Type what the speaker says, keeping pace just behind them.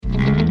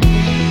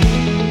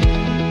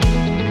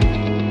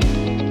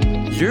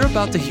You're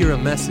about to hear a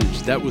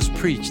message that was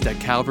preached at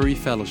Calvary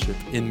Fellowship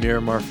in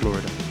Miramar,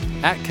 Florida.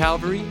 At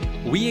Calvary,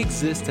 we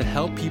exist to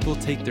help people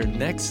take their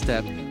next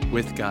step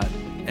with God,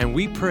 and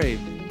we pray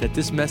that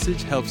this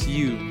message helps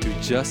you do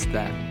just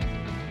that.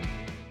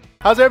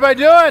 How's everybody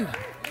doing?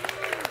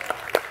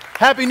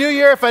 Happy New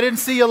Year. If I didn't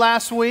see you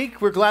last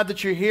week, we're glad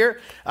that you're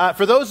here.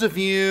 For those of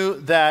you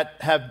that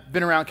have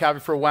been around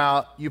Calvary for a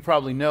while, you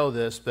probably know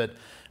this, but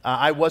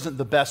I wasn't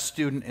the best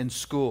student in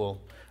school.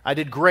 I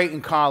did great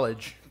in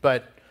college,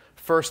 but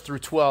 1st through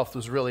 12th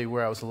was really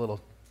where I was a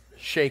little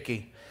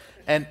shaky.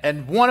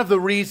 And one of the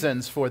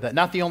reasons for that,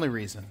 not the only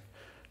reason,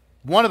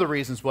 one of the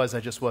reasons was I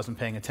just wasn't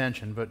paying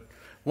attention, but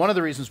one of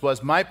the reasons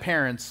was my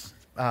parents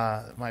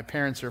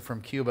are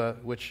from Cuba,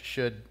 which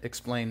should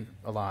explain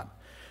a lot.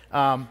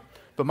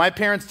 But my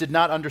parents did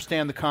not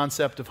understand the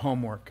concept of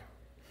homework.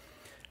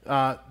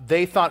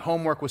 They thought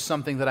homework was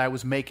something that I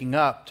was making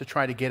up to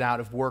try to get out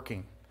of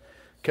working.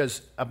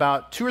 Because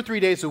about 2 or 3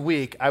 days a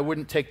week, I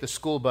wouldn't take the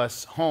school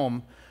bus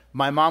home.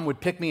 My mom would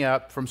pick me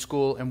up from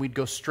school, and we'd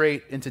go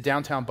straight into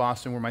downtown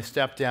Boston, where my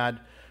stepdad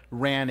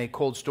ran a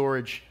cold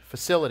storage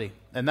facility.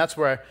 And that's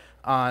where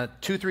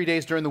 2-3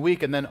 days during the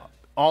week, and then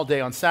all day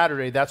on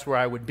Saturday, that's where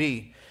I would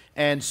be.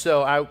 And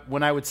so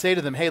when I would say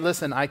to them, hey,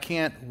 listen, I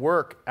can't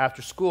work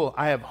after school,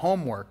 I have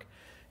homework.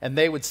 And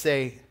they would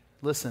say,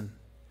 listen,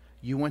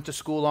 you went to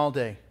school all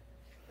day.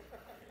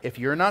 If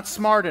you're not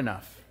smart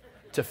enough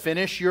to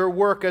finish your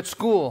work at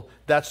school,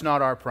 that's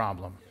not our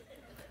problem.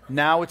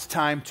 Now it's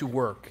time to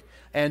work.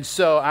 And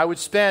so I would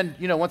spend,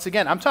 once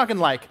again, I'm talking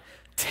like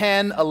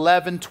 10,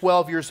 11,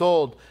 12 years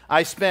old.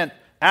 I spent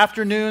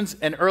afternoons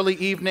and early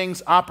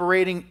evenings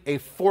operating a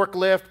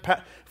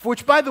forklift,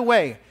 which, by the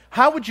way,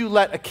 how would you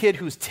let a kid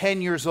who's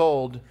 10 years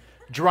old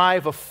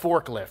drive a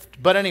forklift?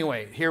 But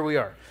anyway, here we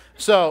are.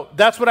 So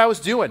that's what I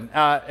was doing.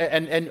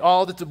 And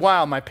all the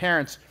while, my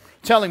parents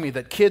telling me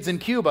that kids in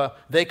Cuba,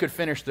 they could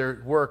finish their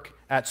work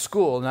at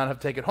school and not have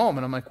to take it home.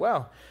 And I'm like,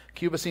 wow,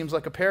 Cuba seems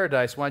like a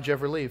paradise. Why'd you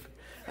ever leave?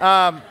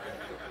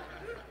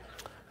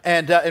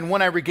 And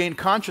when I regained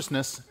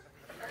consciousness,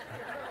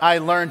 I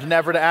learned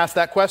never to ask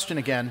that question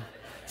again.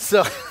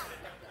 So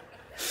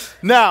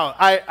now,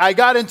 I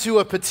got into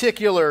a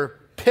particular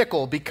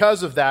pickle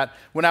because of that.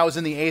 When I was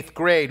in the 8th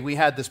grade, we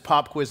had this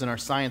pop quiz in our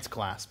science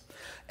class.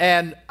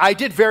 And I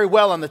did very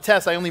well on the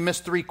test. I only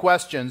missed 3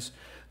 questions.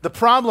 The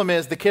problem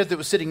is the kid that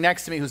was sitting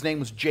next to me, whose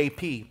name was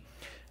JP,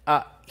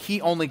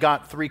 he only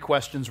got 3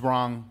 questions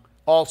wrong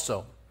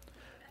also.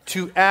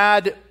 To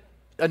add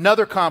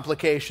another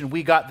complication,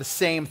 we got the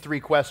same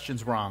 3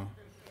 questions wrong.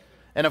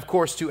 And of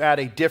course, to add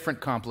a different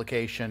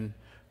complication,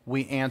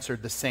 we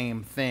answered the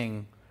same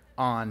thing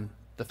on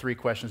the 3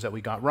 questions that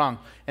we got wrong.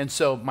 And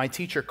so my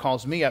teacher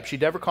calls me up. She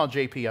never called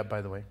JP up,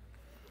 by the way.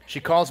 She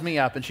calls me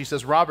up and she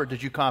says, Robert,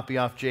 did you copy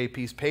off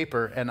JP's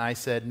paper? And I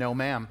said, no,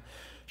 ma'am.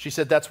 She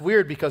said, that's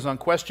weird because on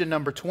question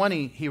number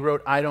 20, he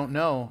wrote, I don't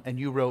know, and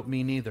you wrote,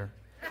 me neither.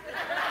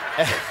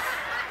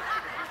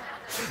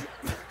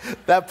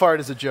 That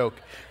part is a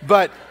joke.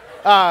 But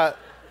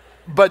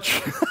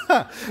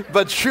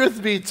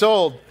truth be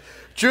told,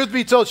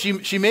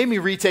 she made me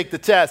retake the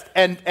test.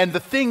 And the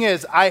thing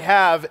is, I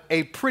have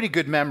a pretty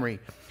good memory.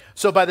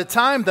 So by the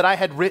time that I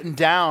had written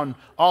down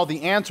all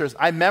the answers,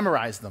 I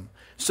memorized them.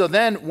 So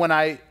then when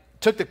I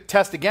took the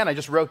test again, I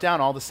just wrote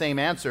down all the same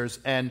answers.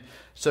 And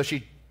so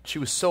she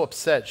was so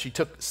upset. She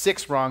took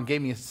 6 wrong,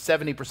 gave me a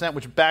 70%,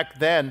 which back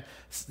then,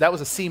 that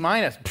was a C-.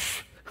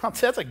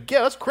 That's a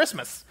gift. That's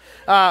Christmas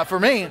for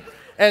me.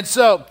 And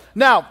so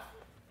now,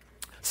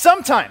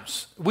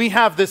 sometimes we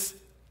have this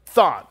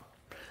thought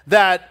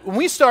that when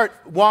we start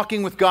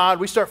walking with God,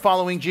 we start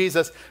following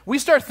Jesus, we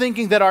start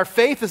thinking that our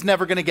faith is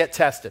never going to get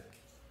tested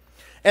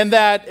and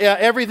that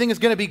everything is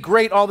going to be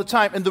great all the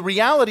time. And the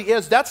reality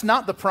is that's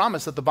not the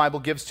promise that the Bible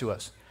gives to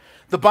us.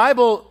 The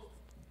Bible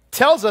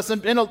tells us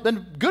in a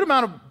good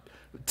amount of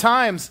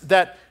times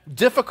that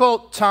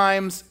difficult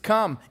times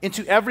come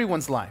into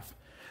everyone's life.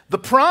 The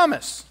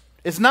promise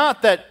is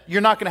not that you're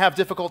not going to have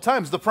difficult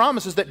times. The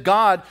promise is that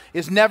God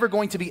is never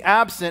going to be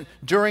absent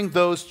during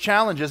those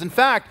challenges. In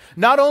fact,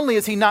 not only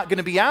is he not going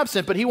to be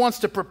absent, but he wants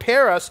to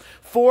prepare us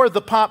for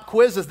the pop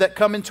quizzes that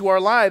come into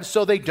our lives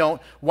so they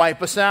don't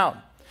wipe us out.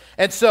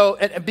 And so,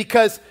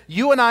 because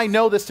you and I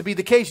know this to be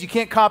the case, you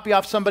can't copy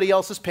off somebody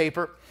else's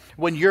paper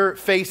when you're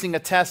facing a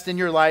test in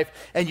your life,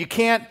 and you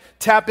can't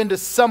tap into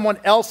someone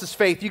else's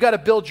faith. You got to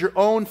build your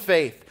own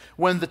faith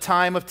when the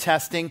time of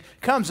testing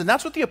comes. And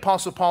that's what the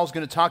Apostle Paul is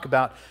going to talk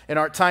about in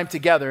our time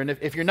together. And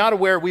if you're not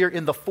aware, we are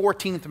in the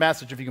 14th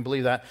message, if you can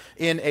believe that,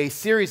 in a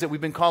series that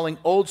we've been calling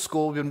Old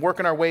School. We've been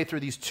working our way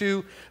through these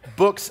 2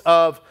 books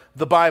of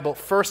the Bible,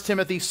 1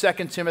 Timothy, 2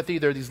 Timothy.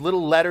 They're these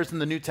little letters in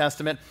the New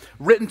Testament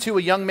written to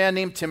a young man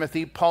named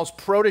Timothy, Paul's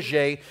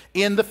protege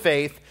in the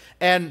faith.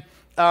 And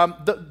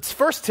the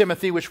 1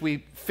 Timothy, which we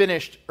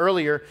finished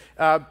earlier,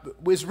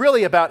 was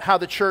really about how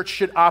the church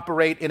should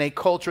operate in a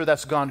culture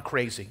that's gone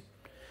crazy.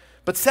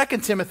 But 2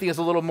 Timothy is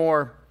a little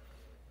more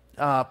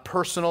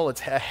personal.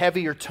 It's a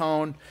heavier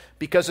tone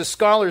because as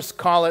scholars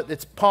call it,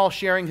 it's Paul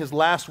sharing his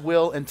last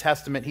will and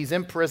testament. He's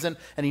in prison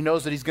and he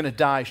knows that he's going to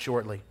die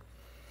shortly.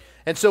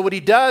 And so what he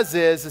does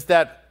is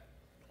that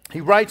he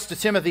writes to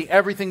Timothy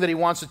everything that he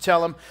wants to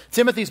tell him.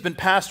 Timothy's been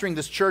pastoring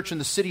this church in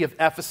the city of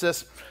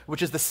Ephesus,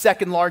 which is the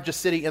second largest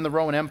city in the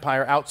Roman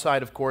Empire,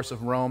 outside, of course,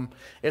 of Rome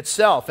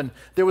itself. And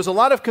there was a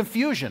lot of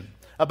confusion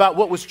about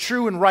what was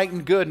true and right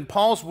and good. And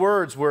Paul's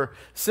words were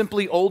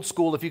simply old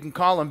school, if you can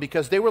call them,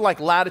 because they were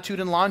like latitude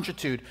and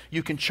longitude.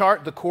 You can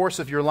chart the course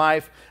of your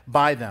life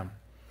by them.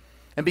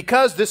 And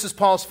because this is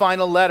Paul's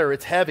final letter,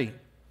 it's heavy.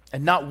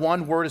 And not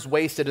one word is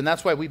wasted. And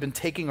that's why we've been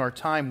taking our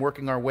time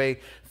working our way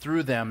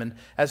through them. And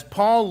as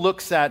Paul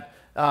looks at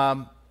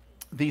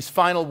these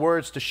final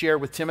words to share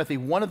with Timothy,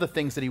 one of the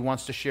things that he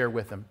wants to share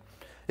with him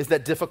is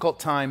that difficult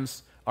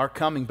times are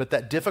coming, but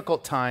that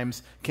difficult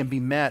times can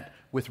be met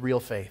with real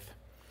faith.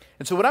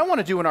 And so what I want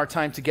to do in our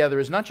time together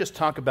is not just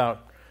talk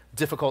about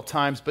difficult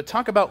times, but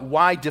talk about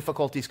why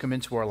difficulties come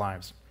into our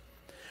lives,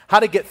 how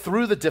to get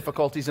through the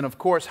difficulties, and of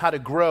course, how to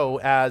grow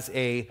as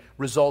a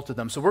result of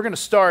them. So we're going to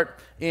start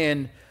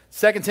in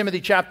 2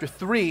 Timothy chapter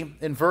 3,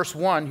 in verse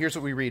 1, here's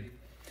what we read.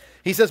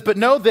 He says, "But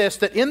know this,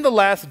 that in the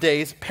last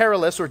days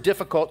perilous or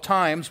difficult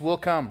times will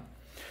come.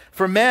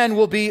 For men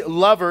will be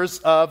lovers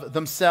of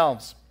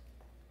themselves,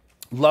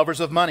 lovers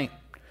of money,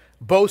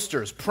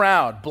 boasters,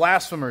 proud,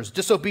 blasphemers,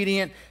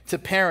 disobedient to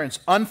parents,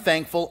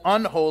 unthankful,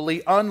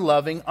 unholy,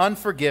 unloving,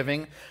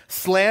 unforgiving,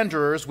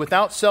 slanderers,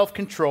 without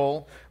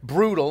self-control,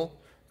 brutal,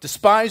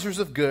 despisers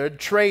of good,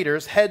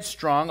 traitors,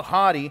 headstrong,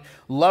 haughty,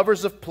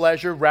 lovers of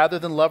pleasure rather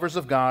than lovers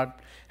of God,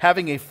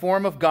 having a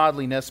form of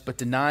godliness, but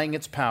denying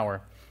its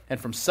power.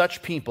 And from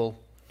such people,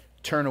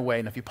 turn away."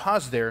 And if you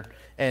pause there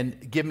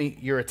and give me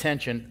your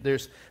attention,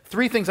 there's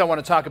three things I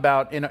want to talk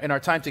about in our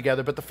time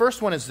together. But the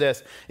first one is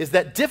this, is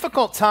that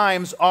difficult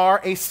times are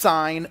a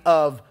sign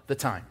of the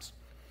times.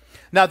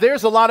 Now,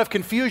 there's a lot of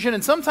confusion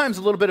and sometimes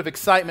a little bit of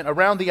excitement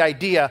around the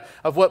idea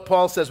of what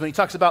Paul says when he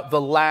talks about the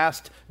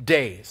last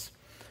days.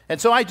 And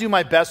so I do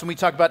my best when we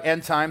talk about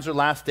end times or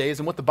last days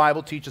and what the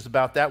Bible teaches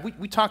about that.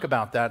 We talk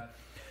about that.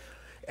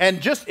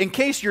 And just in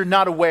case you're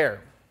not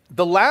aware,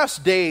 the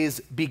last days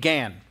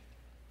began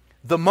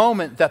the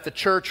moment that the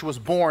church was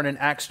born in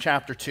Acts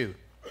chapter 2.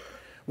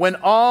 When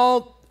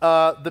all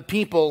the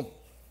people,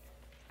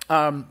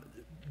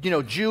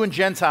 Jew and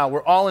Gentile,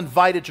 were all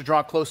invited to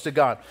draw close to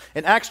God.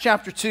 In Acts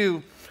chapter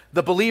 2,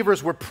 the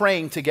believers were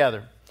praying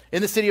together.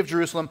 In the city of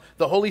Jerusalem,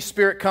 the Holy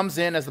Spirit comes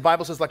in, as the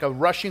Bible says, like a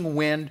rushing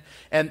wind,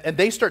 and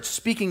they start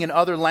speaking in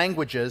other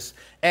languages.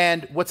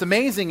 And what's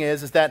amazing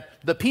is that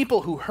the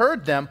people who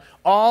heard them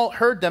all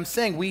heard them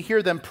saying, "We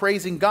hear them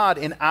praising God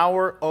in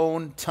our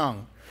own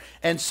tongue."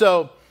 And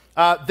so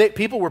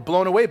people were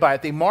blown away by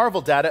it. They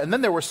marveled at it. And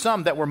then there were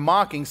some that were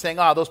mocking, saying,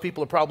 those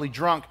people are probably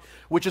drunk,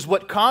 which is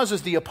what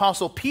causes the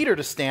Apostle Peter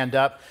to stand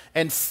up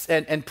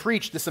and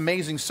preach this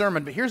amazing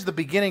sermon. But here's the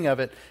beginning of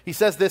it. He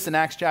says this in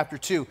Acts chapter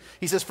 2.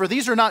 He says, "For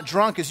these are not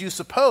drunk as you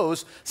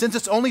suppose, since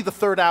it's only the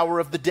third hour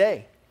of the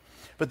day.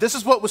 But this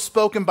is what was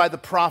spoken by the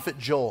prophet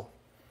Joel.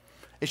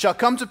 It shall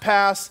come to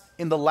pass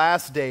in the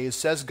last days,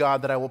 says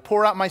God, that I will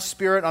pour out my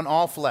spirit on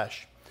all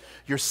flesh.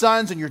 Your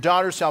sons and your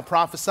daughters shall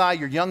prophesy,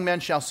 your young men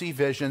shall see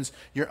visions,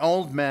 your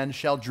old men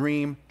shall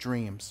dream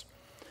dreams.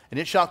 And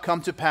it shall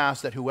come to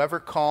pass that whoever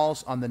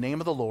calls on the name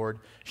of the Lord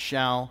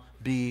shall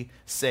be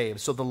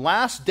saved." So the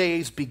last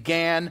days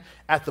began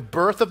at the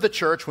birth of the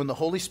church when the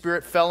Holy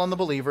Spirit fell on the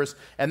believers,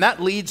 and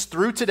that leads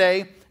through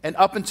today and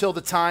up until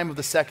the time of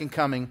the second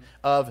coming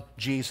of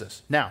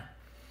Jesus. Now,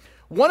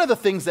 one of the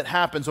things that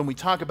happens when we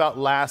talk about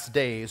last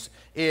days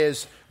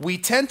is we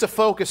tend to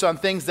focus on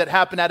things that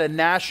happen at a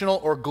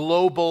national or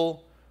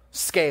global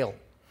scale.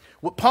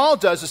 What Paul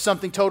does is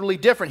something totally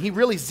different. He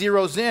really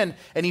zeroes in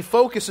and he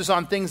focuses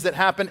on things that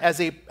happen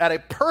at a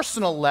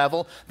personal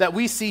level that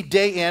we see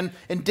day in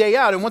and day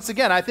out. And once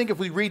again, I think if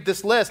we read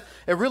this list,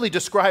 it really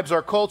describes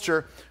our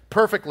culture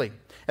perfectly.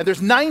 And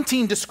there's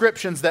 19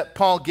 descriptions that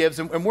Paul gives,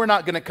 and we're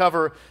not going to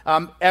cover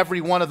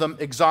every one of them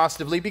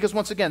exhaustively because,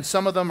 once again,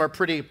 some of them are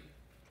pretty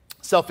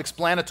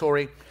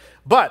self-explanatory.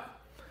 But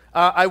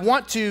I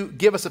want to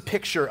give us a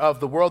picture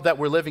of the world that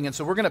we're living in,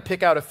 so we're going to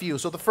pick out a few.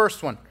 So the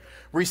first one,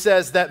 where he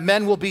says that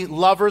men will be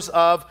lovers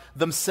of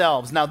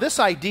themselves. Now, this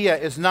idea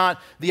is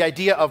not the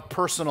idea of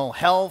personal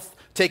health,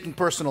 taking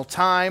personal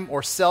time,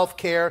 or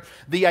self-care.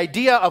 The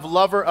idea of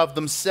lover of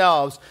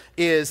themselves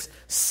is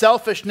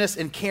selfishness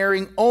and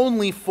caring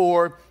only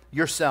for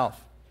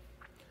yourself.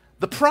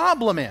 The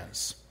problem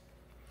is,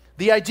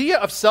 the idea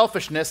of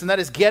selfishness, and that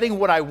is getting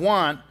what I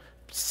want,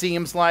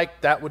 seems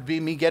like that would be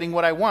me getting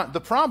what I want.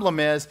 The problem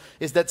is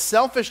that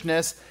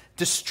selfishness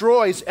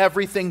destroys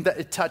everything that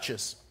it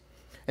touches.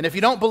 And if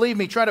you don't believe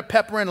me, try to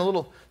pepper in a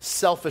little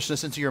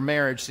selfishness into your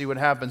marriage, see what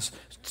happens.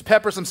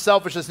 Pepper some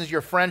selfishness into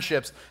your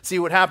friendships, see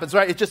what happens,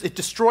 right? It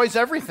destroys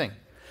everything.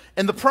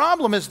 And the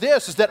problem is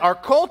this, is that our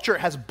culture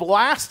has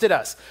blasted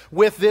us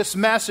with this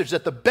message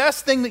that the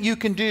best thing that you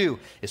can do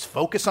is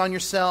focus on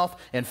yourself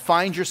and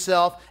find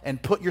yourself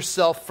and put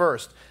yourself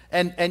first.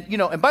 And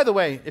by the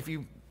way,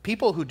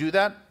 people who do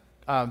that,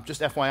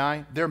 just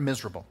FYI, they're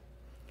miserable.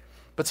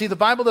 But see, the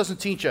Bible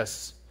doesn't teach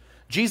us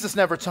Jesus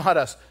never taught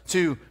us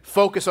to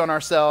focus on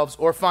ourselves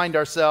or find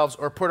ourselves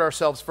or put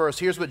ourselves first.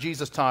 Here's what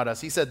Jesus taught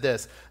us. He said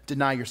this,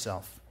 deny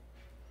yourself.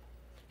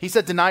 He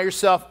said, deny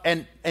yourself,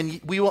 and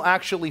we will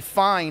actually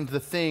find the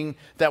thing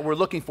that we're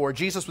looking for.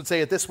 Jesus would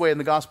say it this way in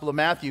the Gospel of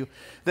Matthew.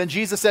 Then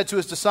Jesus said to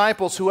his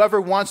disciples,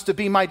 whoever wants to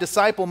be my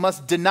disciple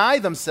must deny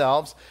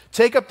themselves,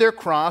 take up their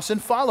cross,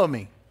 and follow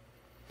me.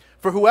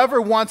 For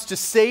whoever wants to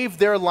save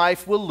their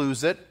life will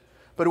lose it,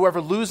 but whoever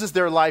loses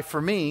their life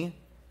for me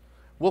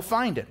will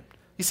find it.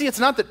 You see, it's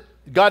not that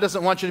God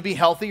doesn't want you to be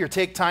healthy or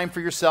take time for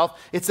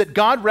yourself. It's that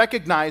God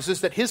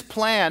recognizes that his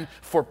plan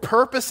for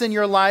purpose in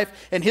your life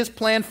and his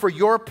plan for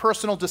your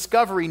personal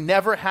discovery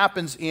never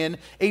happens in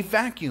a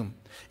vacuum.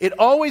 It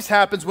always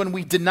happens when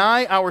we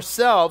deny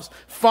ourselves,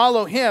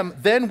 follow him,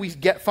 then we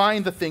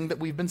find the thing that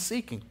we've been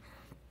seeking.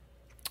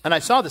 And I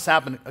saw this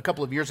happen a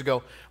couple of years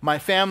ago. My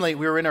family,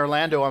 we were in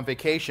Orlando on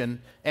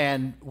vacation,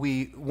 and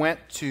we went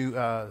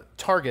to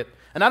Target.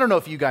 And I don't know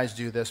if you guys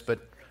do this, but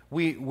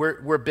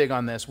we're big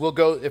on this. We'll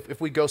go,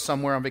 if we go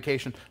somewhere on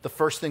vacation, the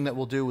first thing that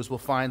we'll do is we'll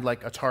find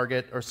like a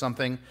Target or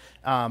something,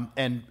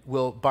 and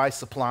we'll buy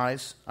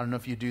supplies. I don't know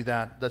if you do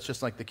that. That's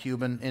just like the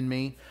Cuban in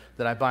me,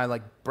 that I buy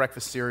like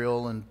breakfast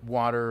cereal and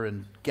water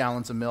and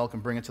gallons of milk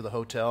and bring it to the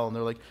hotel. And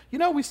they're like,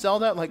 we sell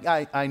that? Like,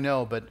 I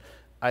know, but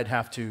I'd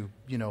have to,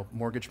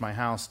 mortgage my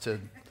house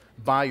to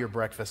buy your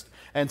breakfast.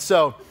 And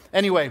so,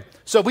 anyway,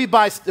 we'll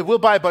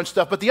buy a bunch of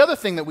stuff. But the other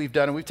thing that we've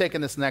done, and we've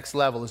taken this next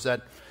level, is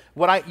that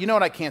what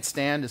I can't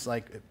stand is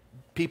like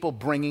people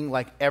bringing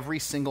like every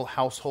single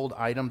household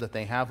item that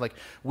they have. Like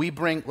we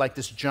bring like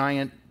this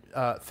giant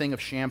thing of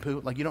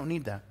shampoo. Like you don't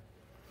need that.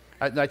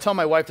 I tell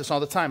my wife this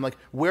all the time. Like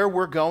where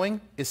we're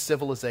going is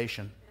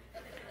civilization.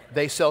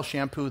 They sell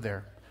shampoo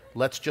there.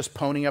 Let's just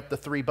pony up the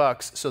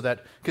 $3 so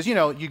that, because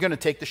you're going to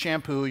take the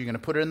shampoo, you're going to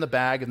put it in the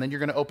bag, and then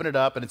you're going to open it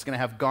up, and it's going to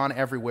have gone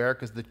everywhere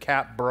because the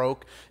cap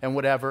broke and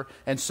whatever.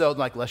 And so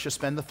like let's just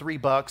spend the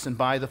 $3 and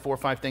buy the 4 or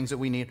 5 things that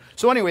we need.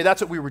 So anyway,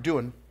 that's what we were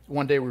doing.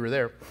 One day we were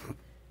there.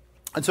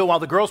 And so while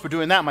the girls were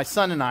doing that, my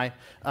son and I,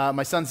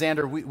 my son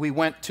Xander, we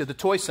went to the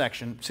toy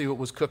section to see what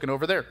was cooking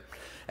over there.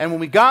 And when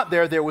we got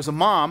there, there was a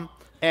mom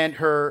and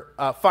her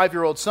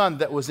 5-year-old son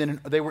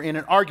they were in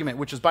an argument,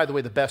 which is, by the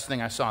way, the best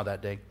thing I saw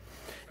that day.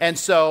 And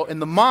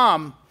the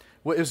mom,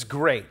 it was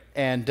great.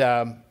 And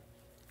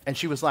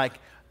she was like,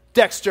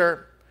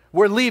 Dexter,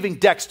 we're leaving,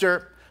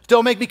 Dexter.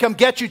 Don't make me come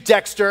get you,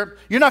 Dexter.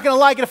 You're not going to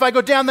like it if I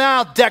go down the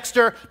aisle,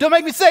 Dexter. Don't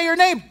make me say your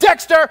name,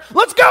 Dexter.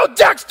 Let's go,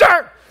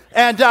 Dexter.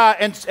 And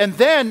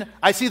then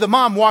I see the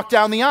mom walk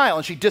down the aisle,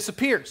 and she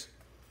disappears.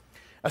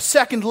 A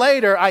second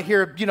later, I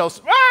hear, a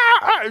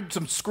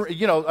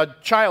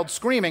child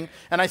screaming,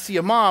 and I see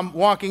a mom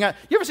walking out.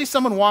 You ever see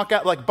someone walk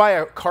out, like, buy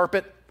a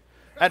carpet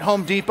at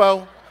Home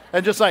Depot,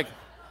 and just like,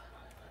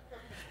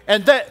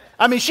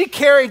 she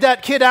carried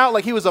that kid out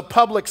like he was a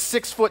public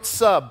 6-foot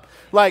sub.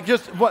 Like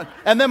just what?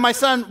 And then my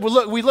son,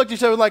 we looked at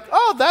each other like,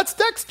 oh, that's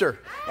Dexter.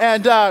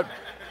 And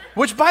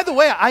which, by the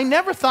way, I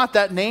never thought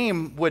that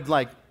name would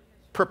like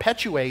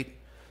perpetuate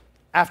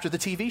after the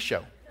TV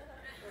show.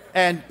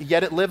 And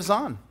yet it lives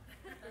on,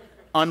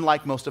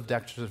 unlike most of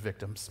Dexter's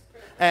victims.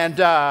 And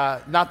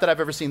not that I've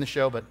ever seen the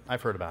show, but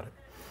I've heard about it.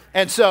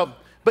 And so,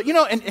 but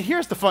and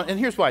here's the fun, and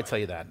here's why I tell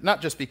you that.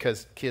 Not just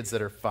because kids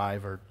that are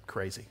 5 are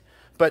crazy,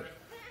 but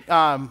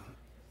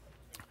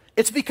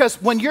it's because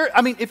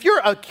if you're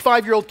a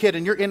 5-year-old kid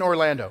and you're in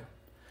Orlando,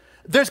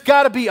 there's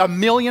got to be a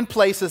million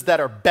places that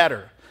are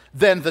better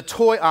than the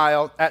toy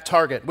aisle at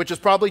Target, which is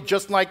probably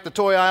just like the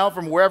toy aisle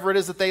from wherever it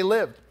is that they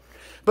lived.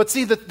 But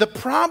see, the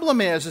problem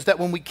is that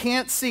when we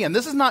can't see, and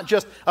this is not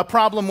just a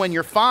problem when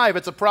you're 5,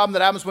 it's a problem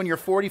that happens when you're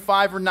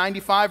 45 or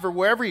 95 or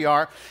wherever you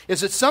are,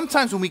 is that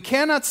sometimes when we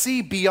cannot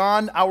see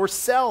beyond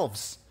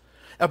ourselves,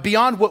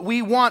 beyond what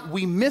we want,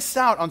 we miss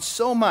out on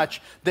so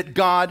much that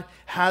God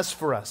has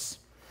for us.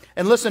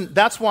 And listen,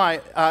 that's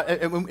why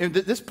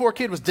this poor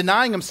kid was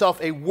denying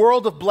himself a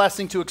world of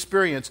blessing to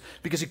experience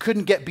because he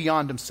couldn't get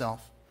beyond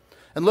himself.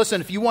 And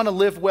listen, if you want to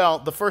live well,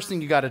 the first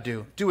thing you got to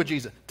do what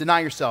Jesus,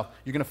 deny yourself.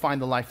 You're going to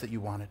find the life that you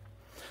wanted.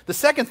 The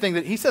second thing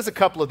that he says a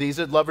couple of these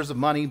are lovers of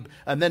money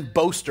and then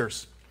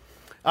boasters.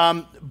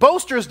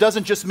 Boasters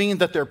doesn't just mean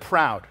that they're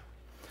proud.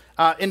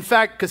 In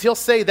fact, because he'll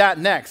say that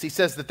next. He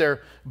says that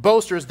they're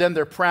boasters, then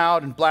they're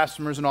proud and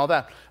blasphemers and all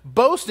that.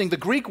 Boasting, the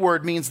Greek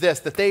word means this,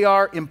 that they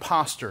are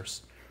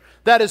imposters.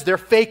 That is, they're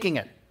faking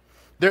it.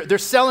 They're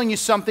selling you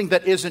something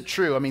that isn't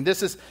true. I mean,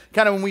 this is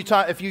kind of when we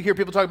talk, if you hear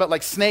people talk about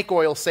like snake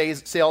oil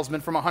salesmen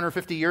from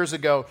 150 years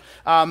ago,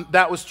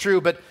 that was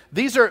true. But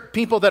these are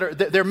people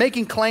they're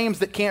making claims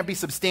that can't be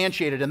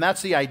substantiated, and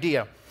that's the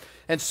idea.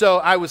 And so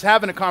I was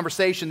having a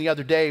conversation the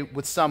other day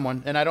with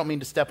someone, and I don't mean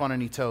to step on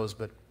any toes,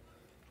 but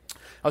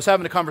I was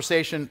having a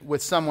conversation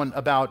with someone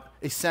about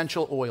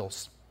essential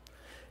oils.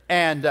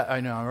 And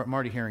I know, I'm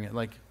already hearing it,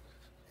 like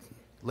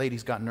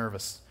ladies got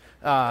nervous.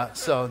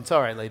 So it's all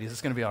right, ladies.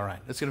 It's going to be all right.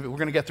 We're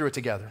going to get through it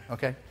together,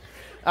 okay?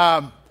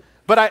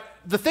 But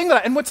the thing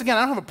that and once again,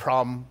 I don't have a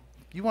problem.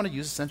 You want to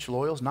use essential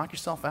oils, knock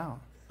yourself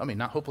out. I mean,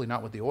 hopefully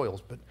not with the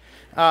oils, but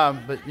then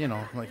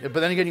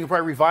again, you can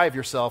probably revive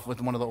yourself with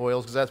one of the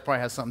oils because that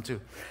probably has something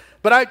too.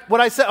 But I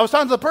was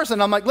talking to the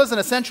person, I'm like, listen,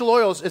 essential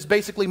oils is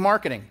basically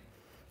marketing.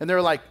 And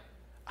they're like,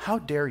 how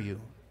dare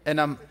you? And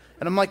I'm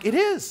like, it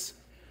is.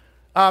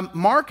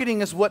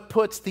 Marketing is what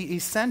puts the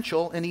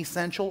essential in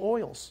essential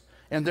oils.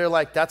 And they're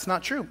like, that's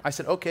not true. I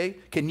said, okay,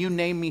 can you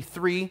name me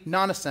 3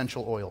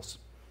 non-essential oils?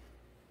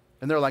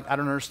 And they're like, I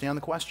don't understand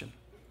the question.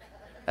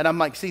 And I'm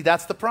like, see,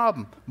 that's the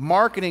problem.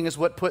 Marketing is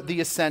what put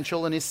the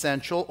essential in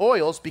essential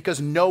oils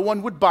because no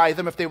one would buy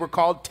them if they were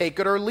called take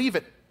it or leave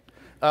it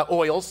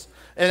oils.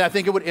 And I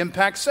think it would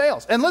impact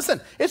sales. And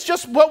listen, it's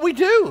just what we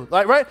do.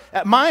 Like, right?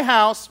 At my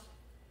house,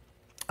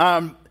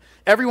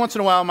 every once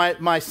in a while,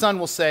 my son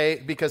will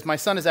say, because my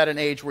son is at an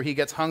age where he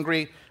gets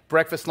hungry,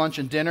 breakfast, lunch,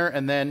 and dinner,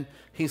 and then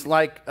he's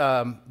like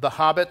the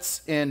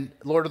hobbits in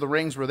Lord of the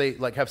Rings where they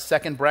like have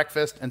second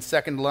breakfast and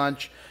second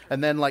lunch,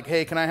 and then like,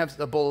 hey, can I have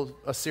a bowl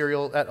of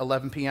cereal at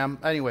 11 p.m.?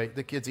 Anyway,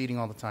 the kid's eating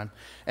all the time.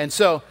 And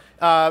so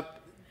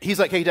he's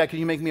like, hey, Dad, can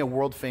you make me a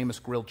world-famous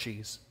grilled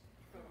cheese?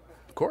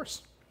 Of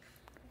course.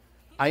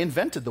 I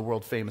invented the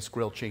world-famous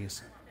grilled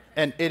cheese.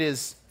 And it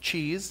is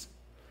cheese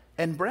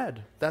and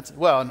bread.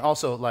 And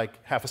also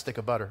like half a stick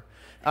of butter,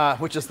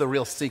 which is the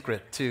real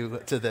secret to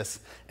this.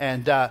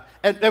 And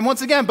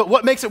once again, but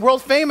what makes it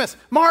world famous?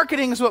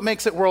 Marketing is what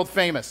makes it world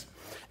famous.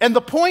 And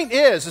the point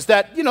is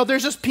that,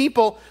 there's just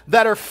people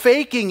that are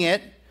faking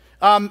it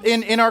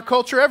in our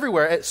culture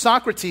everywhere.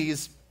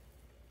 Socrates,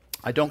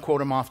 I don't quote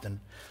him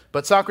often,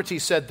 but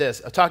Socrates said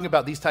this, talking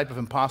about these type of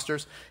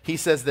imposters, he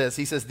says this,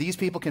 he says, these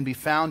people can be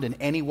found in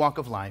any walk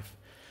of life,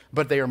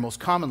 but they are most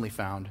commonly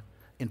found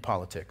in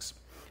politics.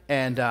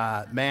 And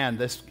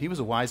he was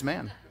a wise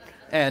man.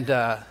 And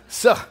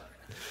so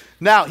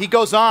now he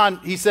goes on,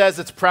 he says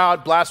it's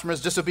proud,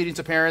 blasphemous, disobedient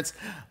to parents,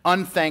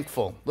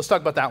 unthankful. Let's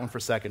talk about that one for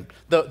a second.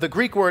 The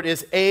Greek word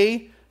is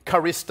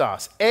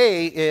charistos.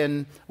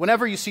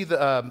 Whenever you see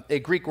a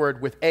Greek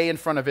word with a in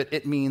front of it,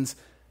 it means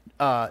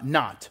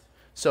not.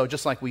 So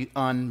just like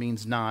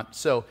means not.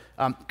 So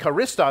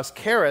charistos,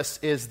 charis,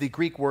 is the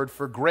Greek word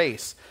for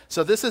grace.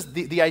 So this is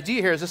the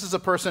idea here is this is a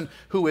person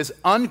who is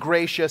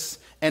ungracious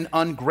and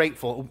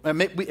ungrateful.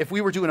 If we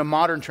were doing a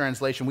modern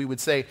translation, we would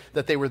say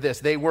that they were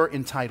this. They were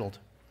entitled.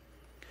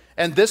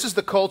 And this is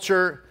the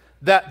culture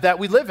that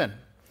we live in,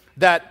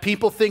 that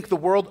people think the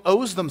world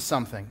owes them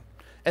something.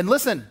 And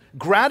listen,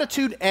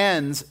 gratitude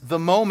ends the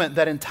moment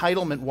that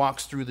entitlement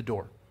walks through the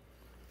door.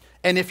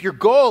 And if your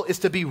goal is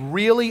to be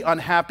really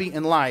unhappy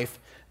in life,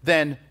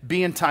 then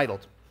be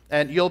entitled,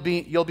 and you'll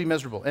be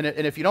miserable. And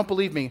if you don't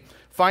believe me,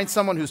 find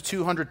someone who's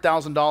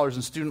 $200,000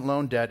 in student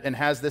loan debt and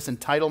has this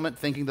entitlement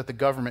thinking that the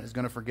government is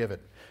going to forgive it.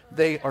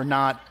 They are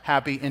not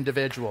happy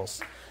individuals.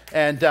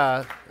 And,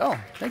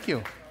 thank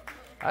you.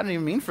 I didn't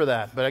even mean for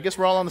that, but I guess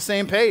we're all on the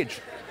same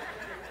page,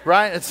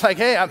 right? It's like,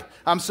 hey,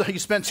 you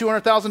spent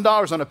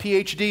 $200,000 on a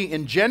PhD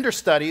in gender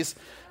studies,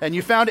 and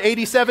you found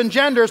 87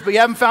 genders, but you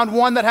haven't found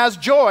one that has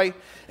joy.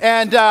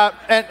 And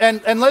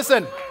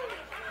listen.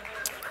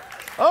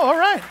 Oh, all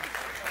right.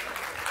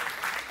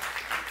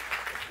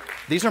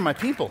 These are my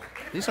people.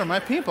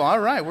 All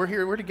right, we're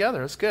here. We're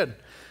together. It's good.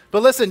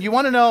 But listen, you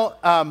want to know,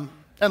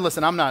 and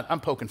listen, I'm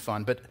poking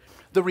fun, but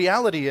the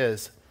reality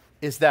is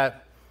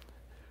that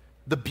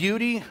the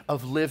beauty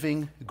of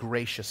living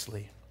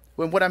graciously.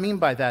 What I mean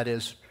by that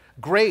is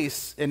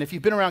grace, and if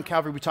you've been around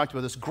Calvary, we talked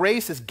about this,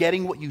 grace is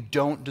getting what you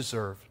don't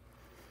deserve.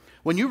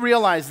 When you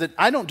realize that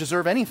I don't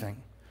deserve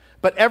anything,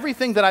 but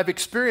everything that I've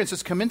experienced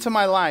has come into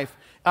my life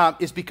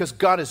is because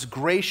God is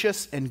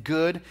gracious and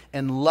good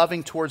and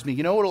loving towards me.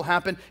 You know what will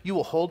happen? You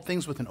will hold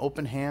things with an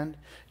open hand.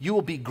 You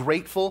will be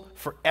grateful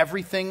for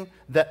everything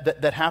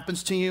that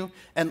happens to you.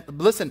 And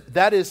listen,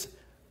 that is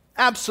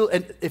absolute.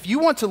 And if you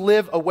want to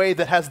live a way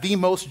that has the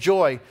most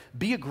joy,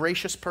 be a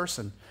gracious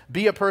person.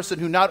 Be a person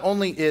who not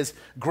only is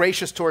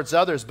gracious towards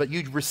others, but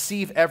you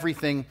receive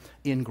everything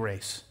in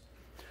grace.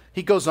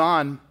 He goes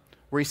on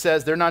where he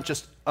says they're not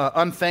just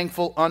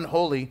unthankful,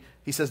 unholy.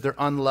 He says they're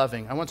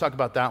unloving. I want to talk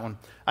about that one.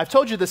 I've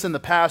told you this in the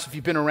past, if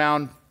you've been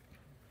around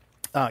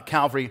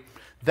Calvary,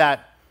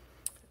 that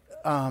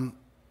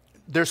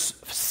there's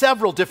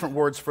several different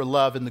words for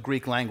love in the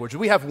Greek language.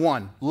 We have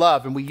one,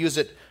 love, and we use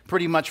it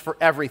pretty much for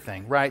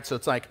everything, right? So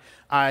it's like,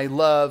 I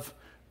love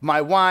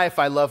my wife,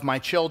 I love my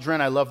children,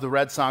 I love the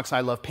Red Sox,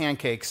 I love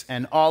pancakes,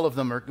 and all of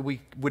them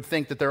we would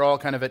think that they're all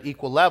kind of at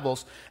equal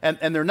levels, and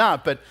they're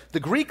not. But the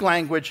Greek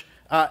language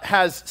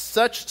has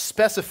such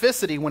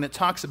specificity when it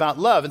talks about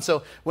love. And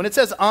so when it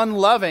says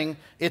unloving,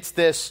 it's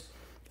this,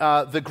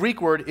 the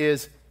Greek word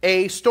is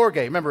storge.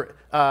 Remember,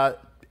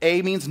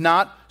 a means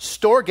not.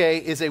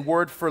 Storge is a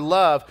word for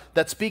love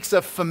that speaks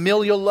of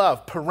familial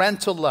love,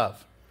 parental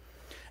love.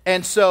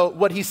 And so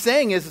what he's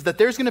saying is that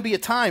there's going to be a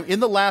time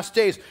in the last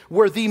days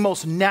where the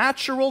most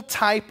natural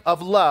type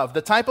of love,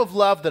 the type of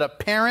love that a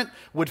parent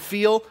would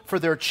feel for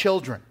their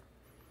children,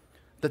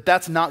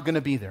 that's not going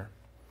to be there.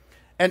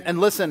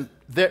 And listen,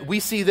 we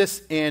see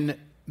this in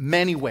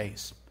many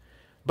ways.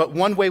 But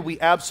one way we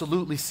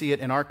absolutely see it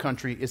in our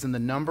country is in the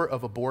number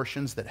of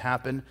abortions that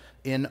happen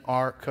in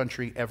our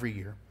country every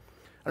year.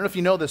 I don't know if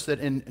you know this, that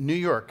in New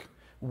York,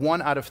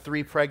 1 out of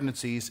 3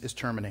 pregnancies is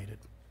terminated.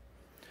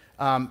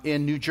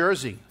 In New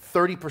Jersey,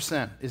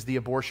 30% is the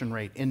abortion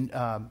rate. In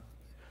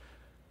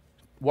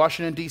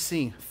Washington,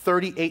 D.C.,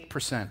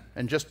 38%.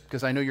 And just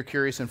because I know you're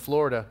curious, in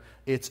Florida,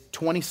 it's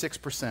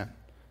 26%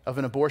 of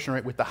an abortion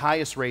rate, with the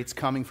highest rates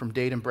coming from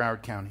Dade and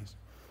Broward counties.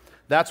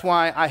 That's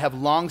why I have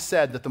long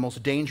said that the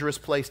most dangerous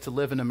place to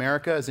live in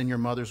America is in your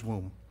mother's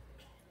womb.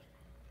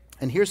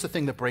 And here's the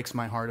thing that breaks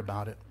my heart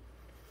about it.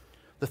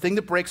 The thing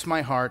that breaks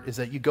my heart is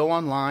that you go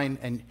online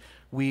and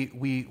we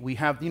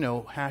have,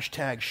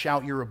 hashtag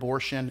shout your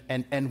abortion,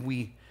 and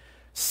we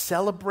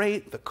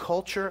celebrate the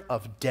culture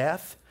of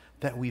death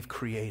that we've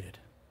created.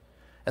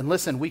 And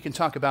listen, we can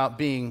talk about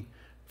being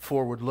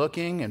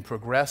forward-looking and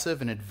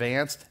progressive and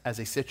advanced as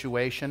a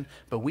situation,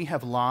 but we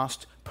have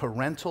lost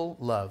parental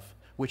love,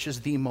 which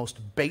is the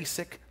most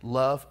basic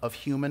love of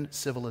human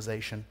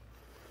civilization.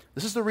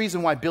 This is the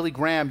reason why Billy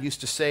Graham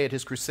used to say at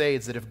his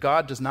crusades that if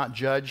God does not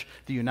judge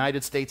the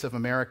United States of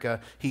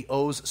America, he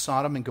owes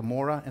Sodom and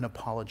Gomorrah an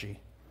apology.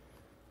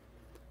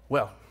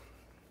 Well,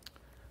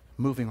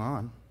 moving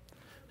on.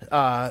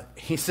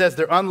 He says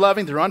they're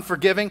unloving, they're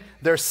unforgiving,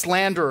 they're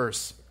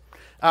slanderers.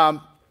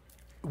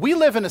 We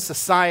live in a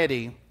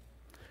society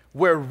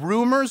where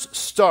rumors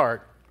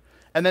start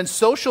and then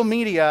social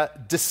media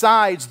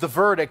decides the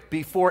verdict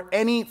before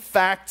any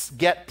facts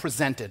get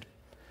presented.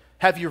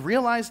 Have you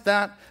realized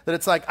that? That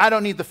it's like, I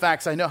don't need the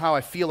facts, I know how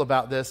I feel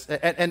about this.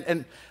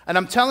 And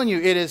I'm telling you,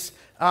 it is,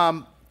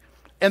 and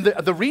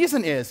the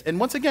reason is, and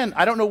once again,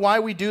 I don't know why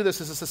we do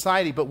this as a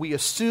society, but we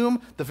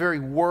assume the very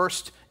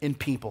worst in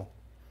people.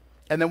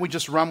 And then we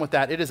just run with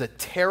that. It is a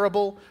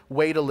terrible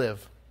way to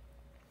live.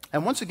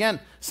 And once again,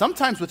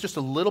 sometimes with just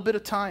a little bit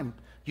of time,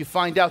 you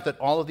find out that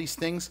all of these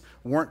things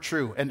weren't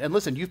true. And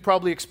listen, you've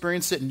probably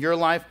experienced it in your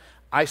life.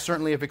 I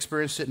certainly have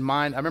experienced it in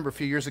mine. I remember a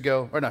few years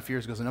ago, or not a few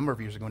years ago, it was a number of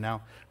years ago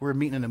now, we were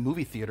meeting in a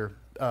movie theater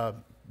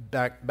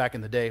back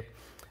in the day.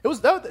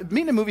 Meeting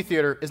in a movie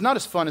theater is not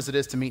as fun as it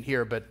is to meet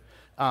here, but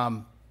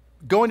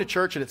going to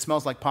church and it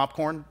smells like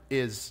popcorn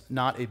is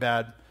not a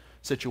bad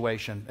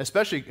situation.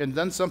 Especially, and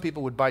then some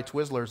people would buy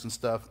Twizzlers and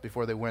stuff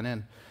before they went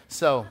in.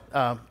 So,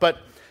 but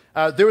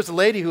there was a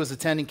lady who was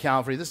attending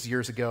Calvary, this is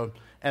years ago,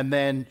 and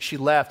then she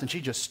left, and she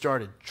just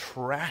started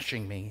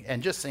trashing me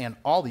and just saying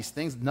all these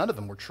things. None of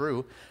them were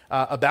true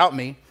about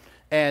me.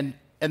 And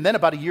then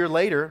about a year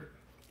later,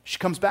 she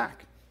comes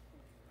back,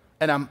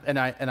 and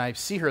I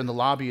see her in the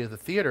lobby of the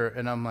theater,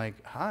 and I'm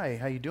like, "Hi,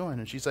 how you doing?"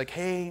 And she's like,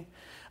 "Hey,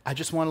 I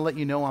just want to let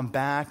you know I'm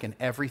back and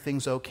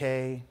everything's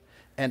okay."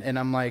 And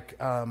I'm like,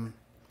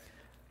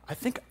 "I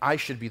think I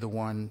should be the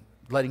one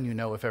letting you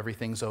know if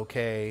everything's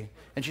okay."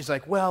 And she's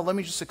like, "Well, let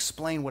me just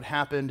explain what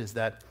happened is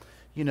that,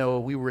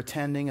 we were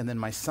attending, and then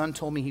my son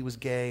told me he was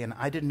gay, and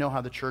I didn't know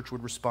how the church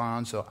would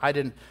respond, so I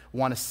didn't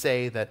want to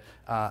say that,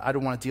 I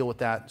don't want to deal with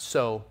that.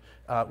 So,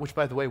 which,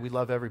 by the way, we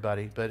love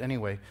everybody, but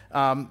anyway.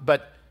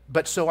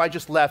 But so I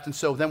just left, and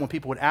so then when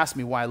people would ask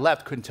me why I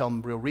left, couldn't tell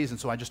them the real reason,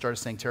 so I just started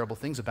saying terrible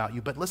things about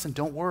you. But listen,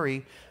 don't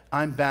worry,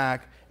 I'm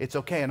back, it's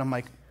okay." And I'm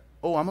like,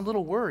 "Oh, I'm a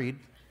little worried,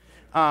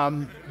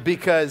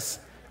 because,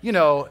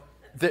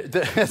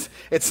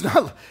 it's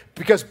not,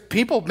 because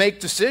people make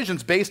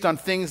decisions based on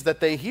things that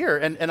they hear."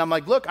 And I'm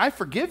like, "Look, I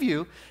forgive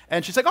you."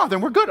 And she's like, "Oh, then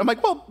we're good." I'm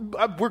like, "Well,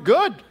 we're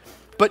good."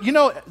 But, I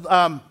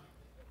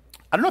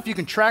don't know if you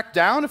can track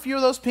down a few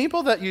of those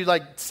people that you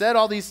said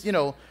all these,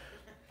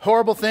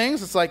 horrible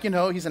things. It's like,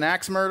 he's an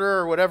axe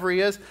murderer or whatever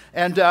he is.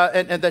 And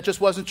that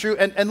just wasn't true.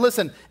 And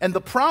listen, and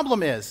the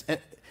problem is,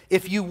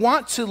 if you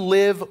want to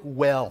live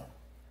well,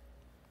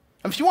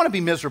 if you want to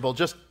be miserable,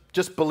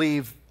 just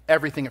believe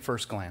everything at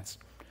first glance.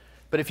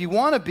 But if you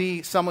want to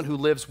be someone who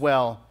lives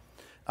well,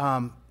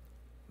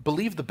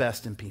 believe the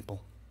best in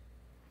people.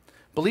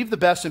 Believe the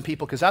best in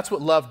people, because that's what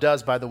love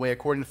does, by the way.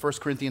 According to 1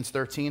 Corinthians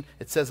 13,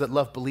 it says that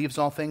love believes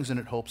all things and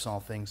it hopes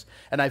all things.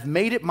 And I've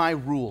made it my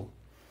rule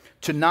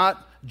to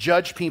not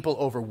judge people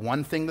over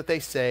one thing that they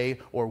say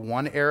or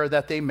one error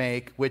that they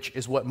make, which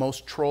is what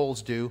most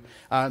trolls do.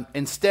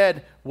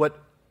 Instead,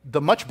 the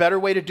much better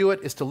way to do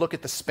it is to look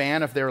at the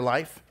span of their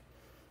life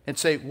and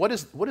say, what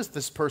is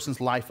this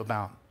person's life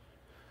about?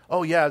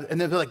 Oh, yeah. And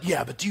then they're like,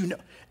 "Yeah, but do you know,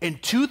 in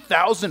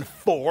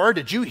 2004,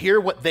 did you hear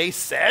what they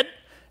said?"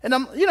 And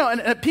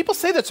and people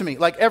say that to me,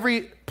 like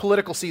every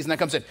political season that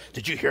comes in.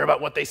 "Did you hear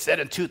about what they said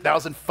in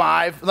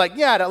 2005? Like,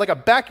 yeah, like a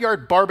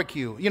backyard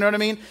barbecue. You know what I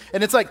mean?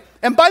 And it's like,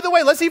 and by the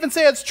way, let's even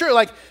say it's true.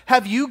 Like,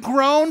 have you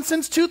grown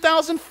since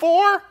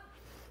 2004?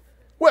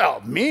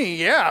 Well, me,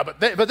 yeah.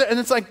 And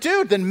it's like,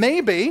 dude, then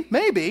maybe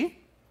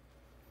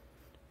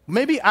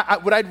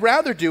what I'd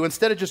rather do,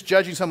 instead of just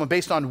judging someone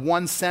based on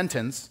one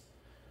sentence,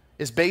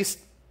 is based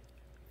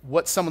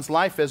what someone's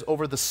life is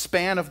over the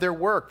span of their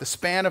work, the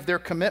span of their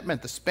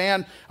commitment, the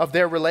span of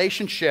their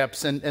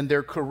relationships and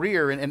their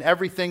career and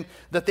everything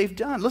that they've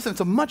done. Listen,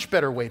 it's a much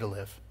better way to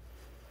live.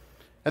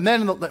 And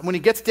then when he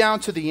gets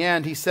down to the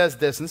end, he says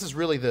this, and this is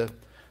really the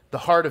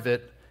heart of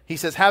it. He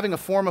says, having a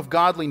form of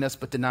godliness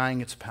but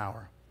denying its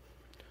power.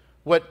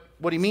 What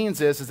he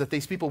means is that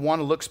these people want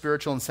to look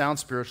spiritual and sound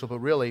spiritual, but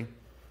really,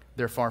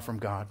 they're far from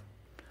God.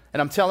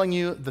 And I'm telling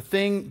you, the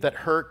thing that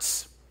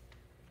hurts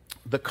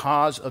the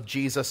cause of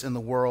Jesus in the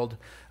world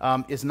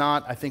is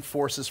not, I think,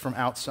 forces from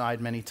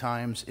outside many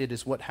times. It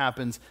is what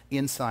happens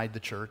inside the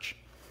church.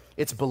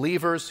 It's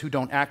believers who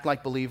don't act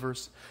like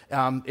believers.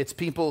 It's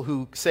people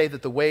who say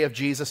that the way of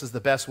Jesus is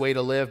the best way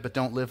to live, but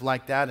don't live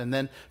like that. And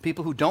then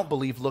people who don't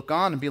believe look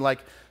on and be like,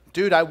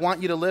 dude, I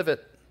want you to live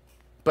it.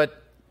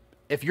 But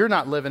if you're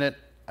not living it,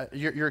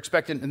 you're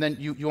expecting, and then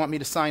you want me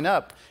to sign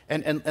up.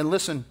 And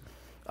listen,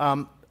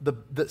 the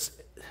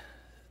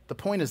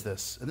point is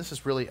this, and this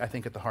is really, I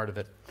think, at the heart of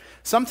it.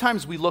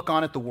 Sometimes we look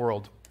on at the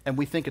world and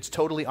we think it's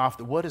totally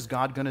what is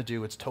God going to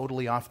do? It's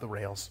totally off the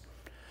rails.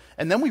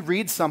 And then we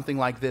read something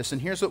like this,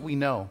 and here's what we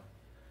know,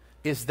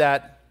 is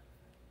that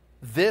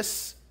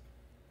this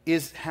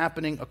is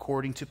happening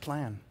according to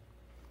plan.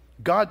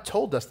 God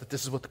told us that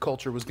this is what the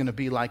culture was going to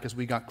be like as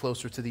we got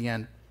closer to the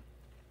end.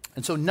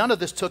 And so none of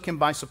this took him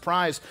by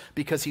surprise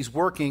because he's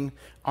working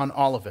on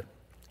all of it.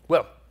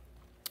 Well,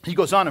 he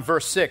goes on in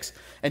verse 6,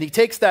 and he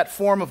takes that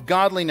form of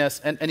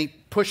godliness and he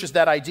pushes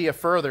that idea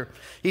further.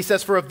 He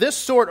says, "For of this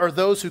sort are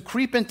those who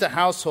creep into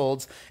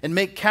households and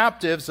make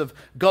captives of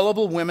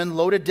gullible women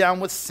loaded down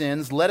with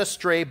sins, led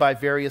astray by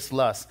various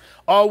lusts,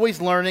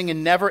 always learning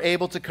and never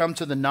able to come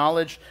to the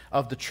knowledge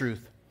of the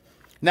truth.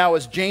 Now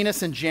as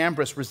Jannes and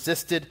Jambres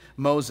resisted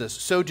Moses,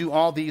 so do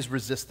all these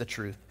resist the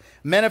truth.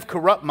 Men of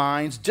corrupt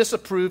minds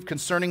disapprove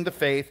concerning the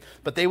faith,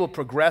 but they will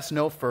progress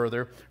no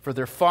further, for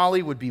their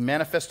folly would be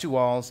manifest to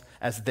all,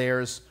 as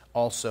theirs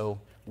also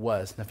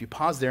was." Now, if you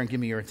pause there and give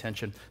me your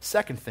attention,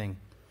 second thing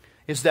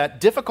is that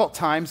difficult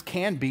times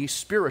can be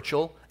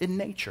spiritual in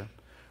nature.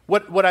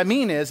 What I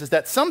mean is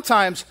that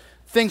sometimes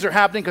things are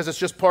happening because it's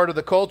just part of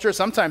the culture.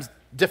 Sometimes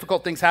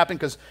difficult things happen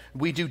because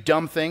we do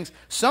dumb things.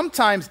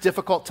 Sometimes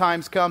difficult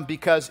times come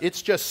because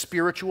it's just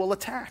spiritual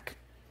attack.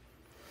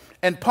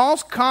 And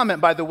Paul's comment,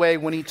 by the way,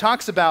 when he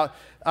talks about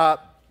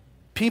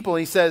people,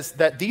 he says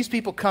that these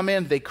people come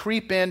in, they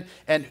creep in,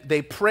 and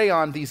they prey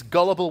on these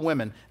gullible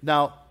women.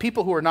 Now,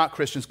 people who are not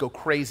Christians go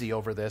crazy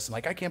over this.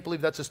 Like, I can't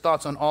believe that's his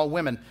thoughts on all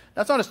women.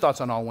 That's not his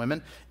thoughts on all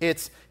women.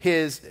 It's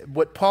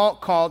what Paul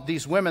called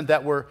these women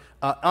that were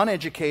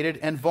uneducated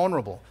and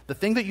vulnerable. The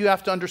thing that you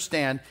have to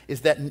understand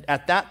is that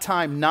at that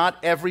time, not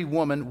every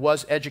woman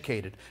was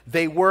educated.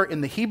 They were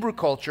in the Hebrew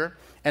culture.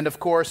 And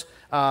of course,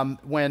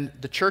 when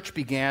the church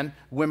began,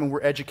 women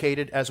were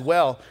educated as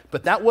well.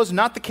 But that was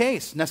not the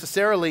case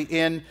necessarily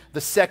in the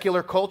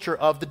secular culture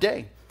of the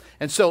day.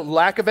 And so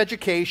lack of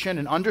education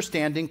and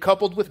understanding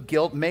coupled with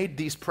guilt made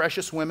these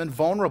precious women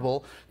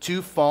vulnerable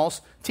to false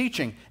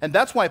teaching. And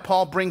that's why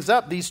Paul brings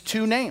up these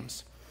two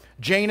names,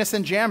 Jannes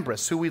and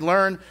Jambres, who we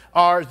learn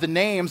are the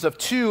names of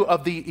two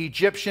of the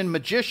Egyptian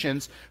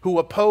magicians who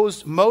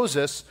opposed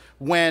Moses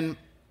when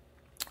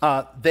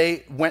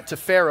they went to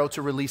Pharaoh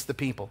to release the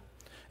people.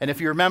 And if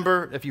you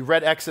remember, if you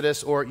read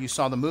Exodus or you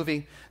saw the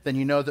movie, then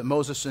you know that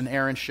Moses and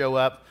Aaron show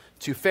up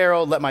to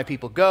Pharaoh, "Let my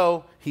people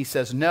go." He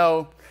says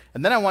no.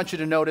 And then I want you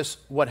to notice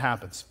what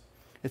happens.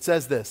 It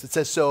says this. It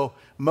says, "So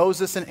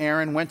Moses and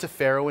Aaron went to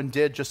Pharaoh and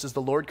did just as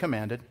the Lord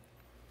commanded.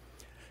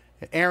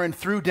 Aaron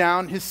threw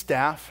down his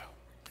staff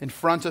in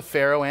front of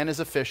Pharaoh and his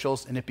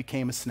officials, and it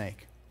became a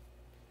snake.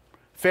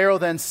 Pharaoh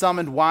then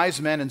summoned wise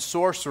men and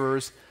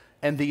sorcerers,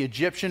 and the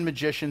Egyptian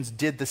magicians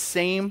did the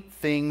same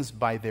things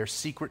by their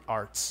secret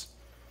arts.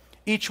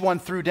 Each one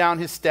threw down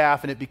his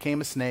staff, and it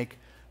became a snake,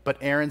 but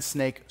Aaron's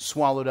staff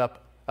swallowed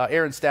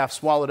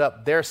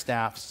up their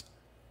staffs.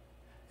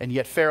 And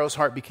yet Pharaoh's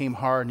heart became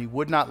hard, and he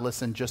would not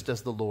listen, just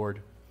as the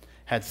Lord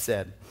had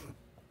said."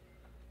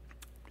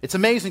 It's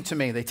amazing to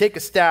me. They take a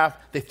staff,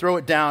 they throw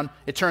it down,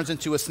 it turns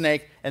into a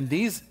snake, and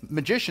these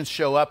magicians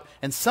show up,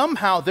 and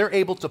somehow they're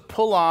able to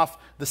pull off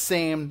the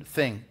same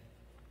thing.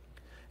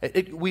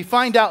 We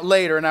find out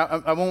later, and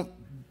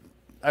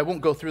I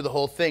won't go through the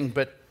whole thing,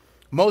 but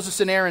Moses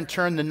and Aaron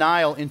turn the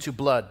Nile into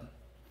blood,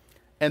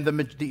 and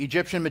the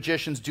Egyptian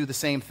magicians do the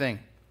same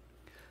thing.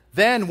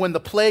 Then when the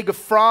plague of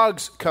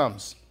frogs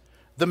comes,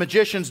 the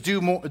magicians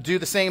do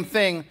the same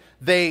thing.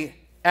 They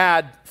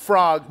add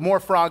more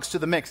frogs to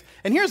the mix.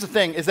 And here's the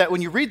thing, is that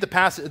when you read the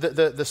passage,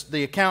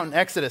 the account in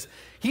Exodus,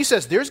 he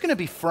says there's going to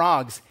be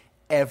frogs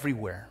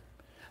everywhere.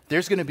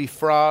 There's going to be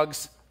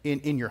frogs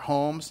in your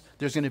homes.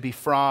 There's going to be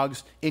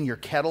frogs in your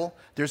kettle.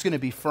 There's going to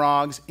be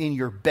frogs in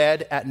your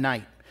bed at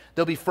night.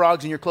 There'll be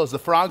frogs in your clothes. The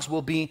frogs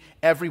will be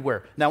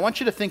everywhere. Now, I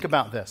want you to think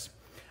about this.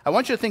 I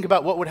want you to think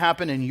about what would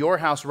happen in your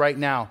house right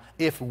now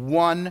if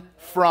one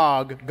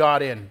frog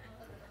got in.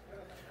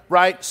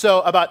 Right?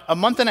 So about a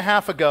month and a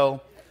half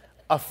ago,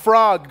 a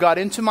frog got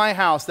into my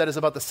house that is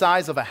about the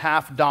size of a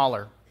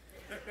 $50.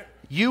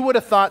 You would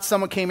have thought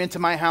someone came into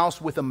my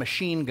house with a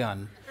machine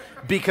gun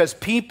because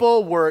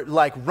people were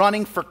like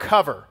running for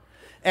cover.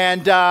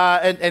 And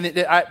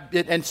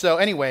so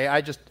anyway,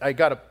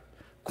 I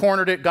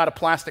cornered it, got a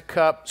plastic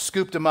cup,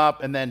 scooped him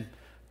up, and then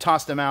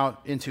tossed him out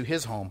into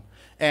his home.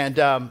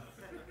 And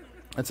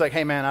it's like,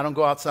 hey man, I don't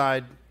go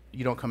outside.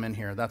 You don't come in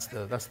here. That's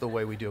the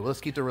way we do it. Let's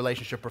keep the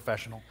relationship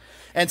professional.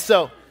 And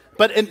so,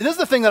 and this is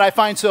the thing that I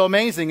find so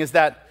amazing is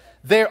that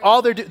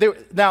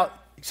now.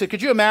 So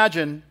could you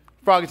imagine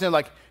frogs in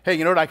like, hey,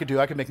 you know what I could do?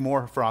 I could make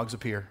more frogs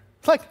appear.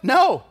 It's like,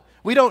 no,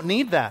 We don't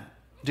need that,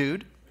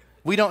 dude.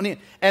 We don't need.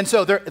 And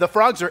so the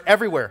frogs are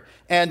everywhere.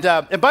 And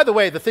by the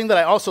way, the thing that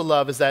I also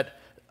love is that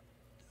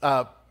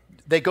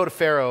they go to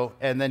Pharaoh,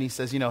 and then he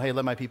says, hey,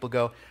 let my people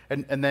go.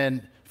 And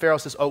then Pharaoh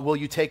says, oh, will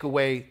you take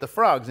away the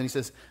frogs? And he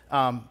says,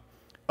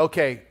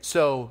 okay,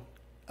 so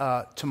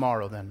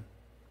tomorrow then.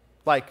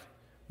 Like,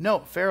 no,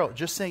 Pharaoh,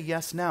 just say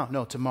yes now.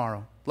 No,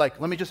 tomorrow.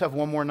 Like, let me just have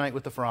one more night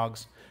with the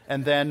frogs,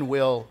 and then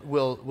we'll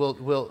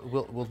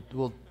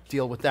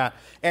deal with that.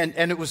 And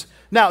it was,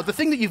 now the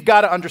thing that you've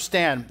got to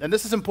understand, and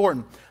this is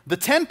important, the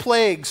 10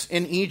 plagues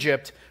in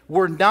Egypt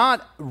were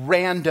not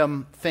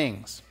random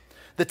things.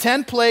 The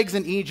 10 plagues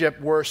in Egypt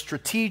were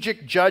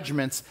strategic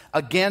judgments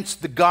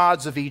against the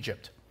gods of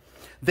Egypt.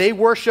 They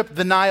worshiped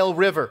the Nile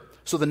River,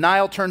 so the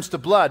Nile turns to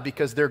blood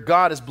because their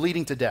god is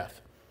bleeding to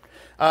death.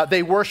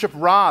 They worship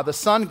Ra, the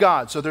sun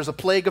god, so there's a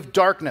plague of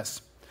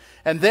darkness.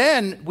 And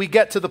then we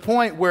get to the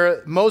point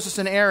where Moses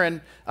and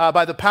Aaron,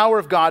 by the power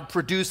of God,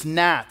 produce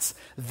gnats.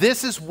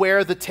 This is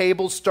where the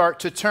tables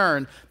start to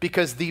turn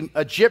because the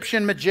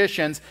Egyptian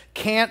magicians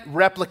can't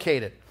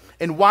replicate it.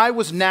 And why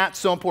was gnats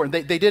so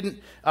important? They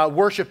didn't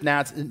worship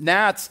gnats.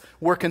 Gnats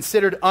were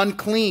considered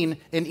unclean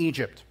in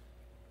Egypt.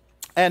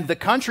 And the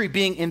country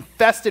being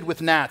infested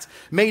with gnats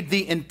made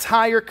the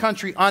entire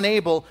country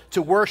unable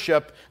to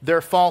worship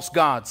their false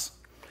gods.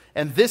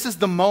 And this is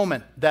the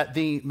moment that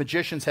the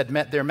magicians had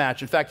met their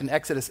match. In fact, in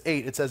Exodus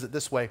 8, it says it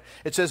this way.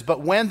 It says,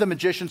 but when the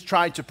magicians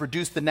tried to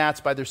produce the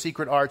gnats by their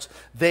secret arts,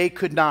 they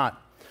could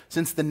not.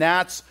 Since the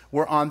gnats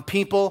were on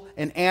people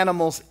and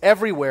animals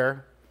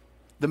everywhere,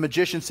 the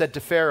magician said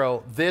to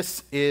Pharaoh,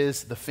 this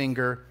is the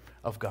finger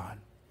of God.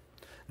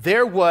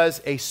 There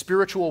was a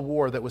spiritual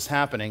war that was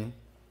happening,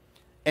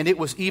 and it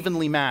was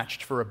evenly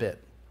matched for a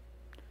bit.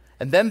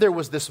 And then there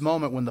was this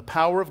moment when the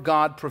power of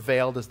God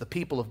prevailed as the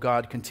people of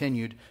God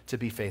continued to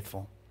be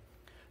faithful.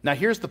 Now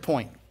here's the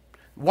point.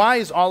 Why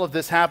is all of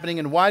this happening,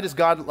 and why does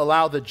God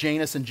allow the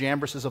Jannes and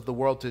Jambresses of the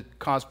world to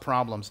cause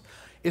problems?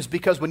 Is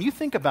because when you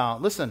think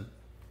about, listen,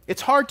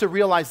 it's hard to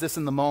realize this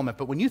in the moment,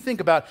 but when you think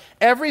about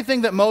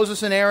everything that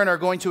Moses and Aaron are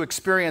going to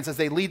experience as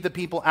they lead the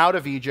people out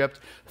of Egypt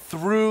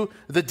through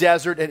the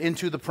desert and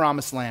into the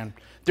promised land,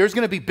 there's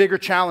going to be bigger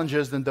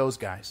challenges than those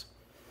guys.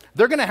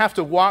 They're going to have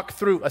to walk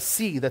through a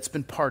sea that's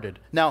been parted.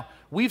 Now,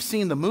 we've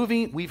seen the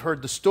movie, we've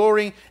heard the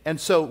story, and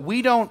so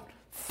we don't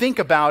think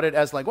about it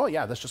as like, oh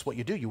yeah, that's just what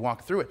you do, you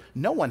walk through it.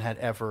 No one had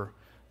ever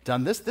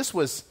done this. This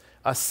was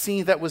a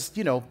sea that was,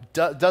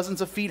 dozens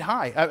of feet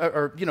high,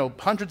 or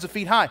hundreds of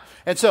feet high.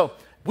 And so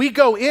we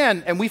go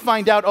in and we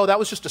find out, oh, that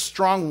was just a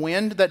strong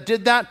wind that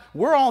did that.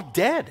 We're all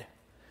dead.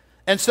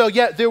 And so,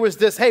 there was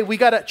this, hey, we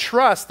got to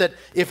trust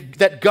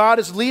that God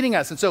is leading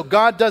us. And so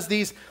God does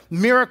these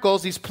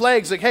miracles, these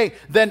plagues, like, hey,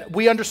 then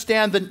we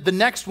understand the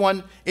next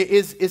one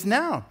is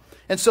now.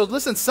 And so,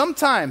 listen,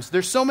 sometimes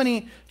there's so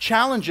many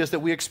challenges that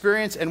we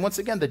experience. And once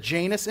again, the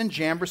Jannes and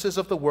Jambresses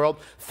of the world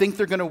think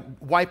they're going to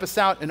wipe us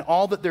out. And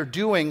all that they're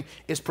doing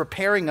is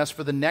preparing us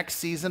for the next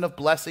season of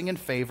blessing and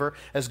favor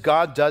as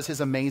God does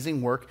his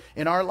amazing work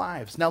in our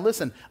lives. Now,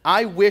 listen,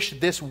 I wish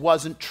this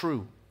wasn't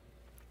true.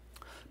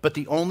 But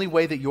the only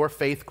way that your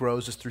faith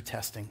grows is through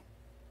testing.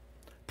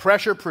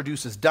 Pressure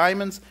produces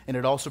diamonds, and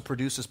it also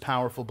produces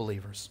powerful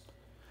believers.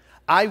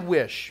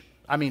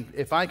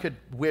 If I could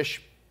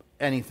wish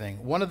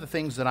anything, one of the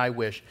things that I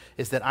wish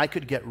is that I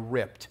could get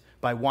ripped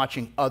by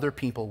watching other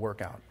people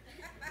work out.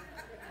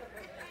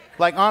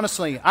 Like,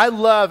 honestly, I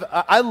love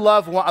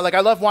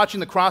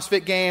watching the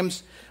CrossFit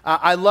games.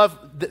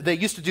 They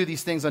used to do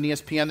these things on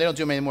ESPN. They don't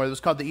do them anymore. It was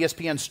called the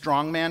ESPN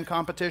Strongman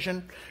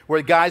competition,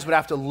 where guys would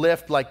have to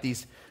lift like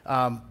these,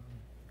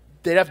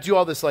 they'd have to do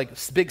all this like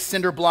big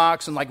cinder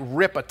blocks and like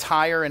rip a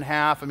tire in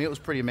half. I mean, it was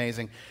pretty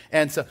amazing.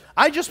 And so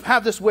I just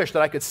have this wish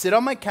that I could sit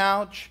on my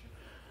couch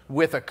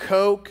with a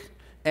Coke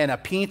and a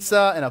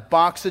pizza and a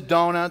box of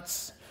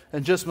donuts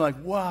and just be like,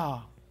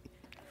 wow.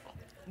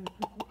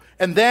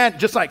 And then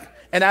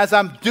and as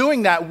I'm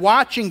doing that,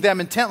 watching them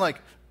intently,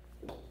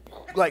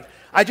 like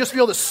I just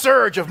feel the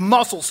surge of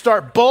muscles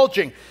start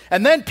bulging.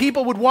 And then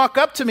people would walk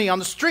up to me on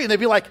the street and they'd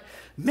be like,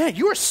 man,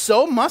 you are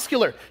so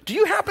muscular. Do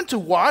you happen to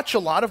watch a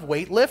lot of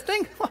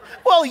weightlifting?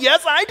 Well,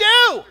 yes, I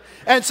do.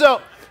 And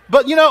so,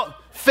 but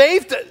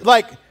faith,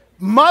 like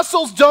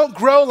muscles don't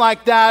grow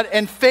like that,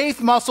 and faith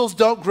muscles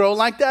don't grow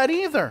like that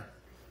either.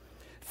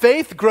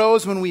 Faith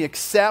grows when we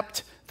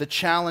accept the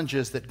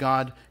challenges that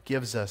God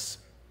gives us.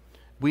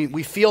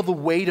 We feel the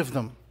weight of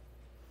them,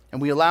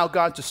 and we allow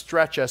God to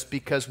stretch us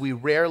because we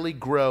rarely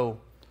grow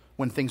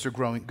when things are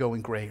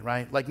going great,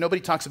 right? Like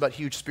nobody talks about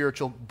huge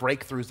spiritual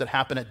breakthroughs that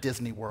happen at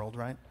Disney World,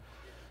 right?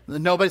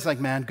 Nobody's like,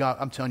 man, God,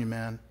 I'm telling you,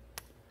 man,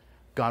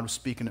 God was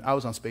speaking. I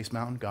was on Space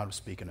Mountain, God was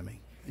speaking to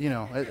me.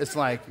 It's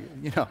like,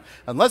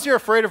 unless you're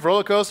afraid of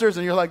roller coasters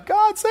and you're like,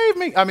 God, save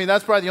me. I mean,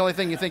 that's probably the only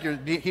thing you think you're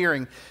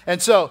hearing.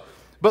 And so,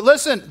 but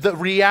listen, the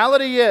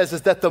reality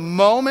is that the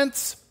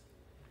moments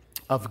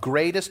of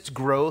greatest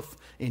growth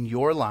in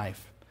your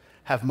life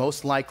have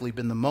most likely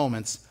been the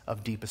moments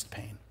of deepest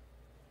pain.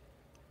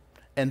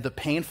 And the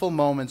painful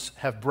moments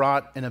have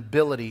brought an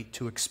ability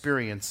to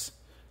experience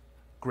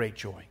great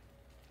joy.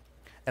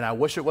 And I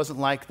wish it wasn't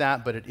like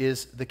that, but it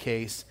is the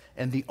case.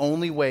 And the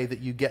only way that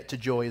you get to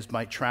joy is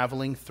by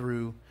traveling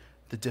through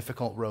the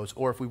difficult roads.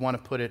 Or if we want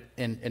to put it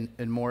in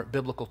more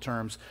biblical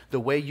terms, the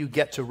way you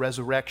get to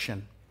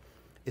resurrection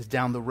is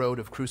down the road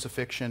of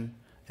crucifixion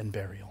and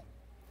burial.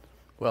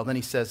 Well, then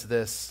he says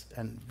this,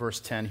 and verse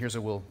 10, here's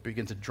where we'll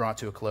begin to draw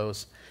to a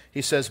close.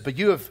 He says, "But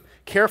you have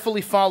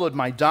carefully followed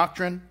my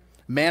doctrine,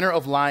 manner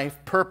of life,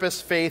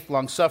 purpose, faith,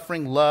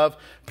 long-suffering, love,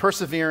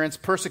 perseverance,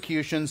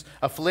 persecutions,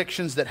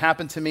 afflictions that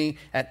happened to me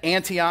at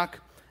Antioch,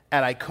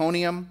 at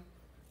Iconium,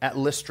 at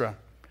Lystra.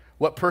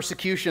 What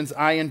persecutions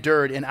I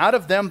endured, and out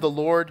of them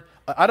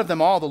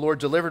all the Lord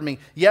delivered me.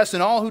 Yes,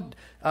 and all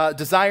who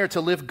desire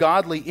to live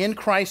godly in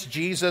Christ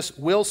Jesus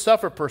will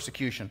suffer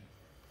persecution.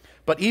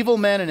 But evil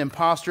men and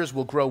impostors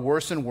will grow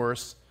worse and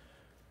worse,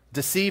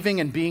 deceiving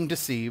and being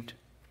deceived.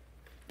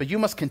 But you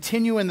must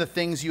continue in the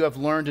things you have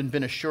learned and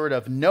been assured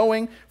of,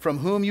 knowing from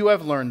whom you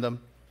have learned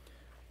them."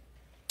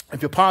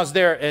 If you'll pause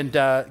there and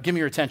give me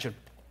your attention.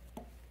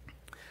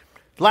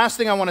 Last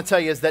thing I want to tell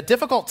you is that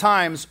difficult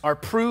times are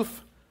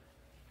proof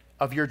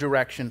of your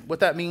direction. What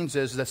that means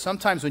is that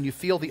sometimes when you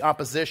feel the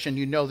opposition,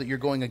 you know that you're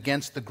going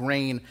against the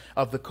grain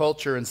of the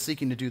culture and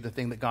seeking to do the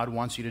thing that God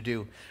wants you to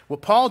do.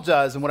 What Paul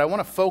does, and what I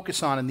want to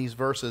focus on in these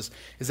verses,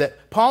 is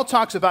that Paul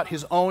talks about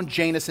his own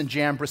Jannes and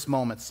Jambres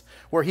moments,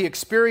 where he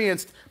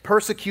experienced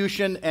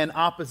persecution and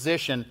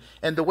opposition.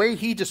 And the way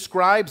he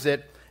describes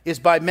it is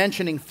by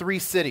mentioning 3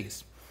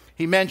 cities.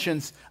 He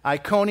mentions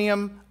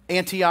Iconium,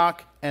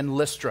 Antioch, and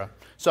Lystra.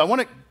 So I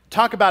want to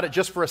talk about it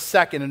just for a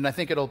second, and I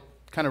think it'll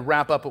kind of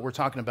wrap up what we're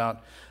talking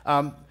about.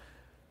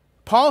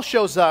 Paul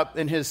shows up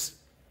in his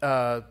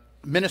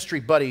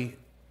ministry buddy,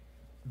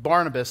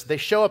 Barnabas. They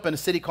show up in a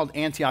city called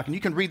Antioch, and you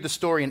can read the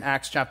story in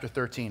Acts chapter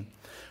 13.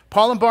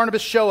 Paul and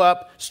Barnabas show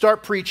up,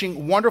 start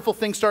preaching, wonderful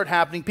things start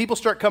happening, people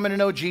start coming to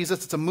know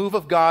Jesus, it's a move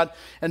of God,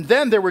 and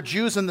then there were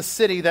Jews in the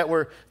city that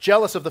were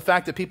jealous of the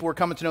fact that people were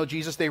coming to know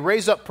Jesus. They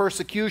raise up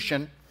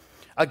persecution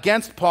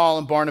against Paul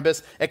and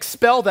Barnabas,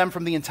 expel them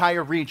from the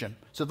entire region.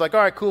 So they're like,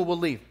 all right, cool, we'll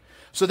leave.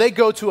 So they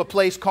go to a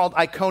place called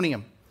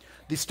Iconium.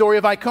 The story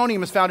of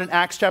Iconium is found in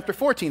Acts chapter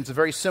 14. It's a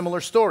very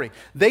similar story.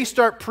 They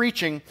start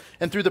preaching,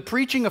 and through the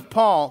preaching of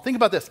Paul, think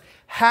about this,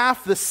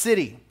 half the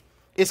city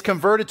is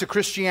converted to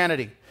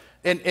Christianity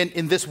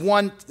in this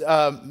one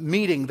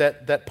meeting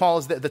that Paul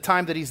is, the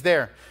time that he's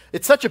there.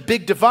 It's such a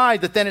big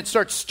divide that then it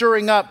starts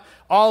stirring up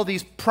all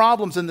these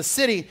problems in the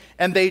city,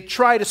 and they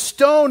try to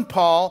stone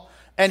Paul,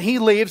 and he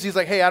leaves. He's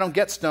like, hey, I don't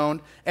get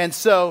stoned. And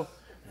so,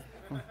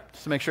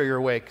 just to make sure you're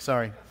awake,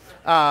 sorry.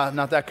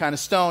 Not that kind of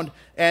stoned.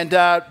 And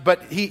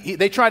but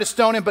they try to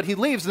stone him, but he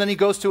leaves, and then he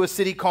goes to a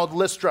city called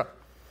Lystra.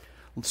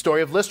 The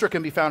story of Lystra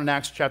can be found in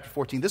Acts chapter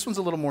 14. This one's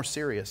a little more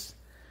serious.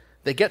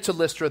 They get to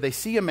Lystra. They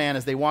see a man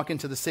as they walk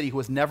into the city who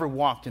has never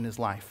walked in his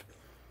life.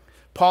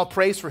 Paul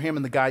prays for him,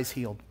 and the guy's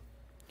healed.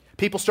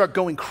 People start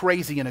going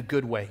crazy in a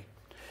good way.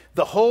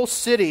 The whole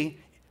city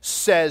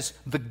says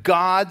the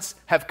gods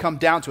have come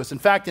down to us. In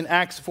fact, in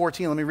Acts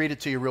 14, let me read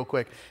it to you real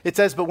quick. It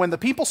says, "But when the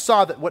people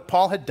saw that what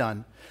Paul had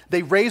done,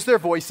 they raised their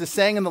voices,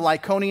 saying in the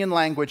Lycaonian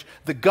language,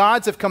 'The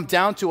gods have come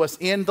down to us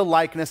in the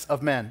likeness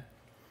of men.'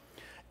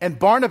 And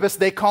Barnabas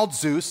they called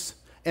Zeus,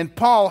 and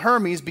Paul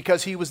Hermes,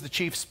 because he was the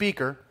chief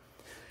speaker.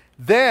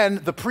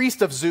 Then the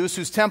priest of Zeus,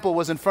 whose temple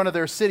was in front of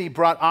their city,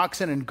 brought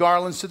oxen and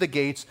garlands to the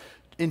gates,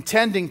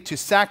 intending to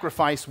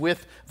sacrifice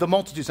with the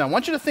multitudes." Now, I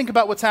want you to think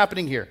about what's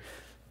happening here.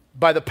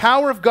 By the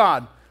power of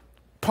God,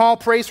 Paul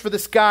prays for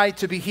this guy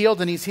to be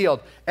healed, and he's healed.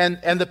 And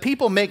the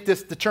people make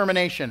this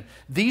determination.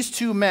 These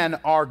 2 men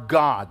are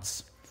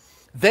gods.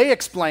 They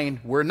explain,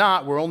 we're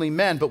not, we're only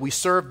men, but we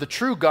serve the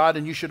true God,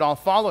 and you should all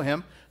follow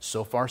him.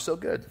 So far, so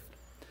good.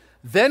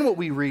 Then what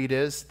we read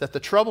is that the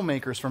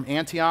troublemakers from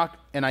Antioch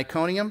and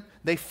Iconium,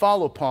 they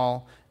follow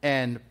Paul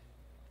and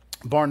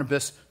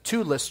Barnabas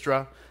to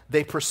Lystra.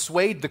 They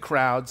persuade the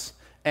crowds,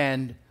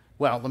 and,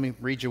 well, let me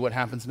read you what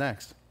happens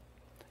next.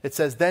 It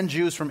says, "Then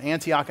Jews from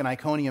Antioch and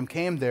Iconium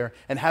came there,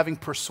 and having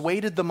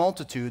persuaded the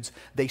multitudes,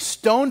 they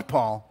stoned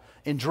Paul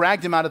and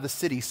dragged him out of the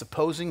city,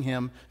 supposing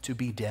him to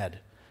be dead."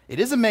 It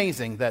is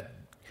amazing that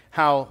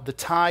how the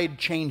tide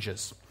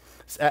changes.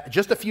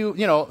 Just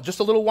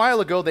a little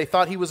while ago, they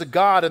thought he was a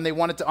god, and they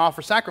wanted to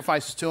offer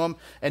sacrifices to him,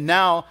 and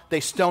now they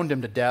stoned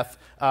him to death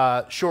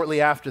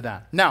shortly after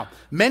that. Now,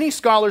 many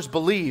scholars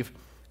believe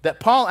that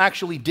Paul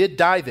actually did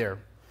die there.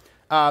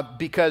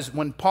 Because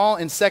when Paul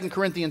in 2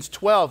 Corinthians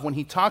 12, when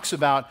he talks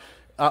about,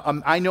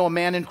 I know a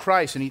man in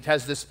Christ, and he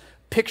has this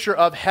picture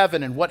of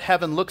heaven and what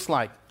heaven looks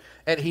like,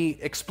 and he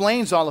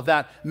explains all of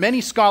that, many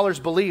scholars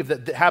believe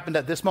that it happened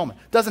at this moment.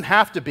 Doesn't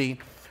have to be,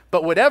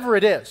 but whatever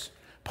it is,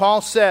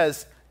 Paul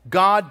says,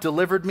 God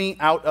delivered me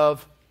out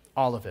of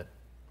all of it.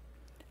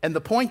 And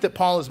the point that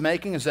Paul is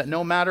making is that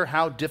no matter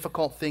how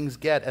difficult things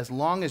get, as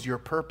long as your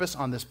purpose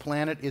on this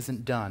planet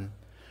isn't done,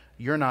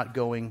 you're not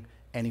going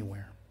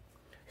anywhere.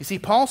 You see,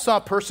 Paul saw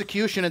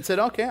persecution and said,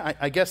 okay,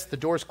 I guess the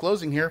door's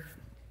closing here.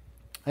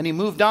 And he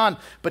moved on,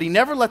 but he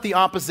never let the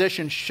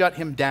opposition shut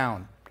him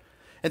down.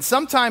 And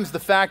sometimes the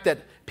fact that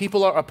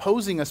people are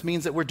opposing us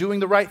means that we're doing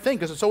the right thing,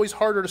 because it's always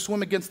harder to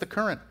swim against the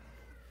current.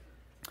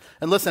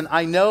 And listen,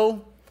 I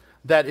know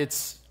that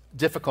it's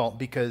difficult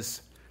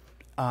because,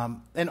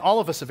 and all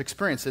of us have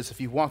experienced this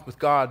if you've walked with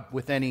God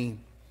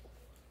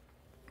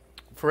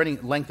for any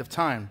length of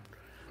time.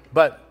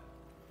 But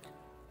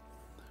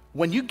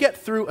when you get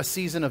through a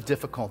season of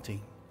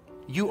difficulty,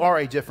 you are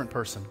a different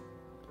person.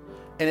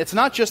 And it's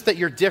not just that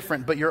you're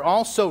different, but you're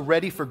also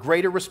ready for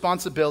greater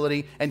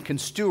responsibility and can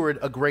steward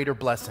a greater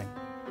blessing.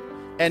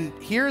 And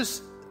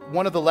here's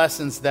one of the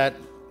lessons that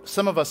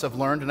some of us have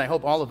learned, and I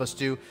hope all of us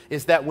do,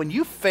 is that when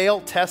you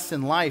fail tests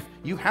in life,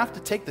 you have to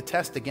take the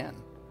test again.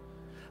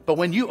 But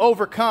when you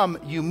overcome,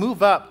 you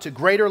move up to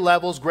greater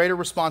levels, greater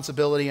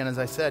responsibility, and as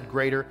I said,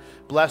 greater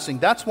blessing.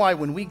 That's why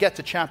when we get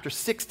to chapter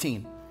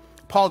 16,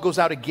 Paul goes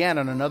out again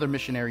on another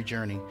missionary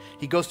journey.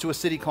 He goes to a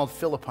city called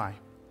Philippi,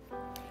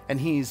 and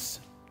he's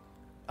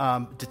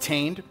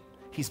detained,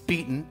 he's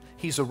beaten,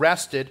 he's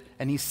arrested,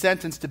 and he's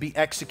sentenced to be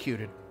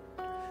executed.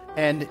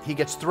 And he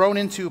gets thrown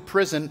into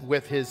prison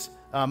with his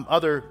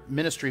other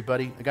ministry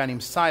buddy, a guy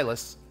named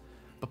Silas.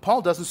 But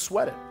Paul doesn't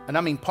sweat it. And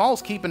I mean,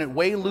 Paul's keeping it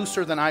way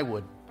looser than I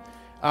would.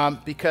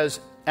 Because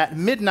at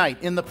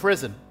midnight in the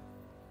prison,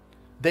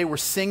 they were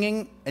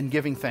singing and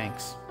giving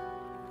thanks.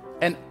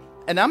 And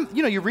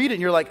you read it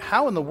and you're like,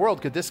 how in the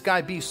world could this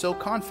guy be so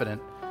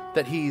confident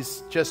that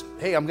he's just,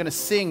 hey, I'm going to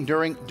sing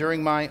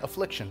during my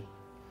affliction?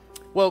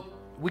 Well,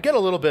 we get a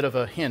little bit of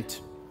a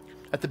hint.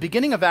 At the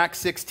beginning of Acts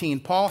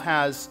 16, Paul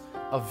has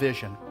a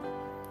vision.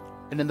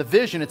 And in the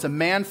vision, it's a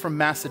man from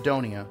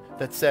Macedonia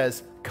that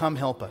says, come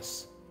help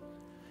us.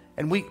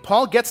 And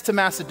Paul gets to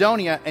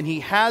Macedonia, and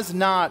he has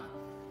not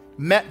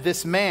met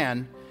this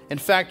man. In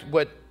fact,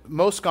 what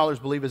most scholars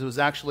believe is it was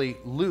actually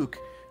Luke,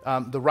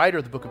 the writer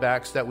of the book of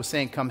Acts, that was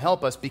saying, come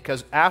help us,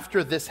 because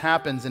after this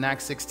happens in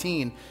Acts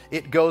 16,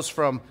 it goes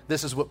from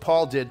this is what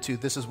Paul did to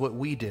this is what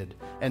we did.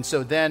 And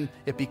so then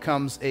it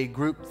becomes a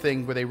group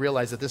thing where they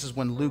realize that this is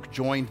when Luke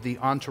joined the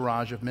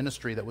entourage of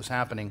ministry that was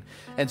happening.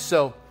 And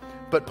so,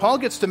 but Paul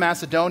gets to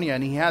Macedonia,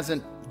 and he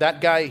hasn't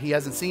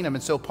seen him.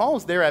 And so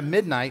Paul's there at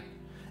midnight,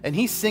 and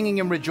he's singing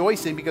and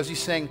rejoicing because he's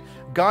saying,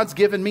 God's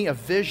given me a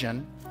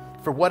vision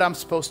for what I'm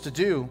supposed to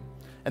do,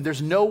 and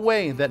there's no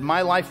way that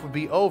my life would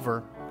be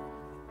over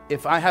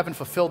if I haven't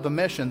fulfilled the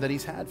mission that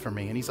he's had for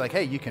me. And he's like,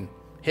 hey, you can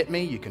hit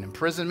me, you can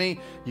imprison me,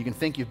 you can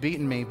think you've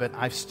beaten me, but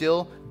I've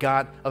still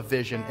got a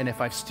vision. And if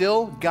I've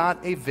still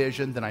got a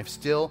vision, then I've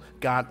still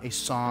got a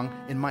song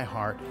in my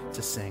heart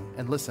to sing.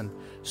 And listen,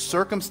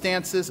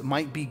 circumstances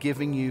might be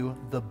giving you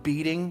the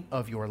beating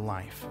of your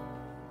life.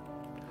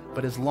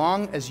 But as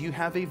long as you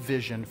have a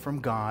vision from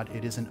God,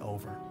 it isn't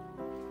over.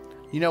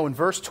 In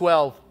verse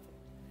 12,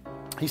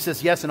 he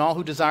says, yes, and all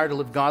who desire to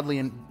live godly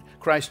in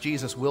Christ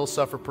Jesus will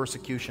suffer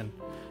persecution.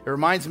 It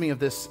reminds me of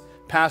this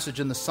passage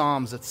in the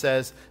Psalms that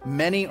says,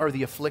 many are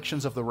the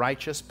afflictions of the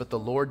righteous, but the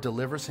Lord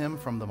delivers him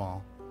from them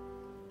all.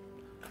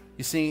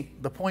 You see,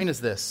 the point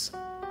is this.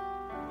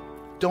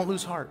 Don't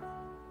lose heart.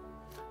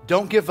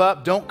 Don't give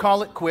up. Don't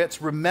call it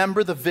quits.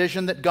 Remember the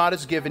vision that God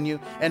has given you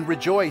and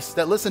rejoice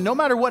that, listen, no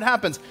matter what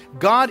happens,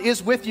 God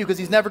is with you because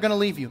he's never going to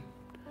leave you.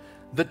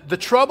 The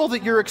trouble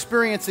that you're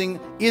experiencing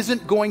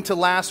isn't going to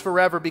last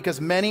forever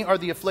because many are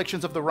the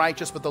afflictions of the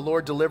righteous, but the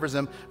Lord delivers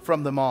them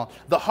from them all.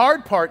 The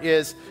hard part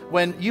is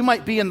when you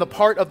might be in the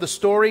part of the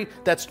story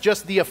that's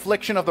just the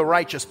affliction of the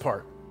righteous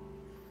part,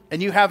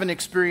 and you haven't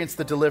experienced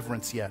the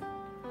deliverance yet.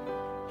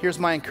 Here's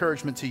my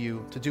encouragement to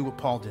you to do what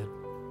Paul did.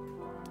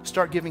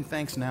 Start giving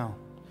thanks now.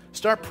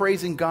 Start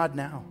praising God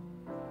now.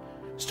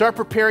 Start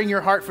preparing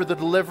your heart for the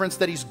deliverance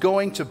that he's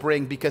going to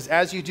bring, because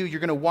as you do, you're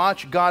going to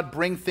watch God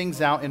bring things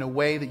out in a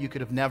way that you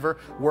could have never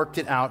worked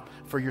it out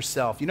for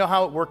yourself. You know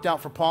how it worked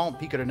out for Paul?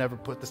 He could have never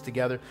put this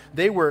together.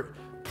 They were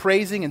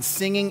praising and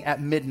singing at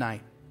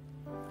midnight.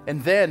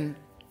 And then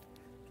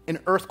an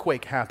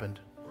earthquake happened.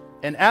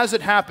 And as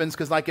it happens,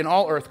 because like in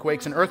all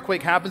earthquakes, an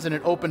earthquake happens and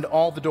it opened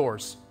all the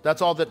doors.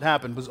 That's all that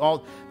happened.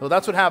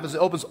 That's what happens. It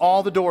opens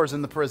all the doors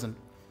in the prison.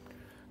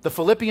 The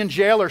Philippian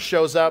jailer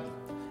shows up,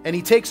 and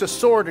he takes a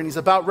sword and he's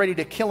about ready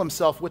to kill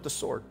himself with the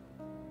sword.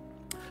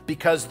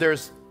 Because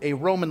there's a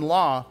Roman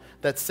law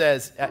that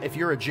says if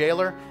you're a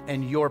jailer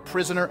and your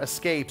prisoner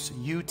escapes,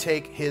 you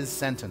take his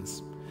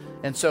sentence.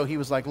 And so he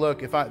was like,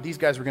 look, if these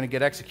guys were going to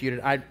get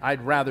executed,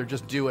 I'd rather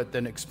just do it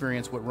than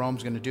experience what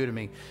Rome's going to do to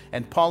me.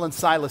 And Paul and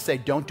Silas say,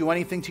 don't do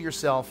anything to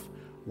yourself.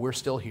 We're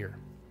still here.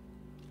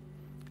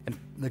 And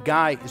the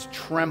guy is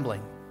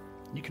trembling.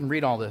 You can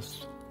read all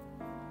this.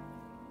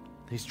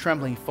 He's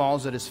trembling. He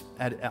falls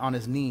on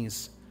his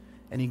knees.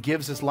 And he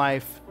gives his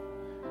life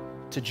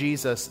to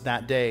Jesus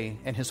that day,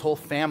 and his whole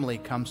family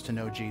comes to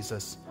know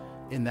Jesus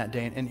in that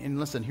day. And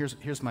listen,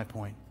 here's my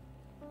point.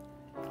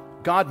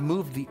 God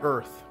moved the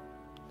earth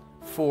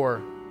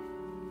for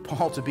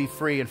Paul to be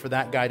free and for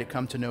that guy to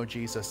come to know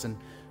Jesus. And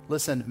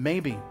listen,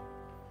 maybe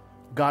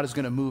God is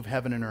going to move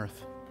heaven and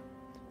earth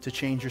to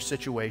change your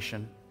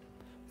situation,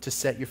 to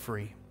set you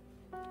free.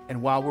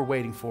 And while we're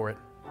waiting for it,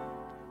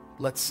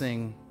 let's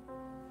sing,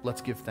 let's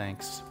give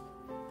thanks,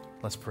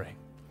 let's pray.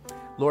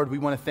 Lord, we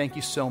want to thank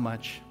you so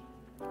much.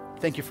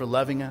 Thank you for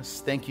loving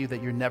us. Thank you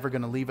that you're never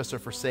going to leave us or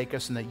forsake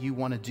us, and that you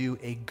want to do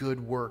a good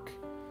work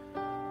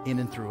in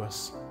and through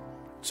us.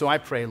 So I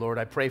pray, Lord,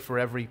 I pray for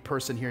every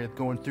person here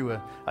going through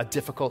a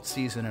difficult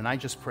season, and I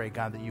just pray,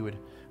 God, that you would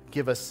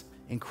give us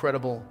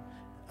incredible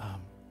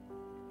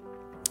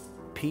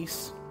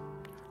peace.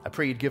 I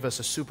pray you'd give us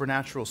a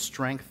supernatural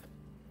strength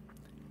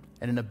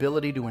and an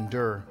ability to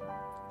endure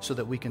so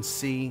that we can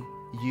see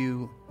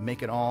you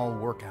make it all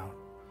work out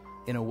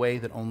in a way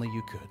that only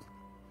you could.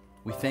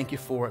 We thank you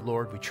for it,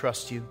 Lord. We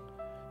trust you,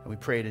 and we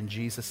pray it in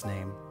Jesus'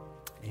 name.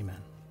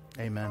 Amen.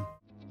 Amen.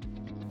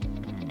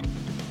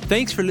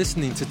 Thanks for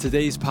listening to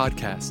today's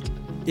podcast.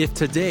 If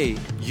today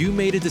you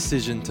made a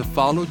decision to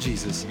follow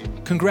Jesus,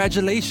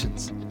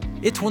 congratulations.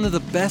 It's one of the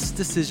best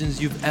decisions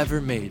you've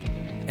ever made.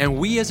 And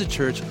we as a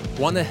church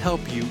want to help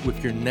you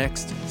with your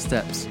next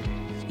steps.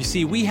 You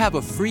see, we have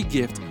a free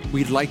gift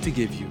we'd like to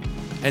give you.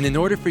 And in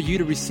order for you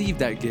to receive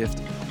that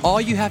gift,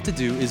 all you have to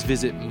do is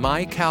visit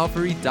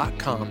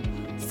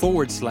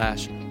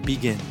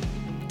mycalvary.com/begin.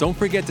 Don't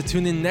forget to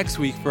tune in next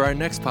week for our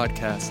next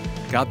podcast.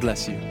 God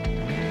bless you.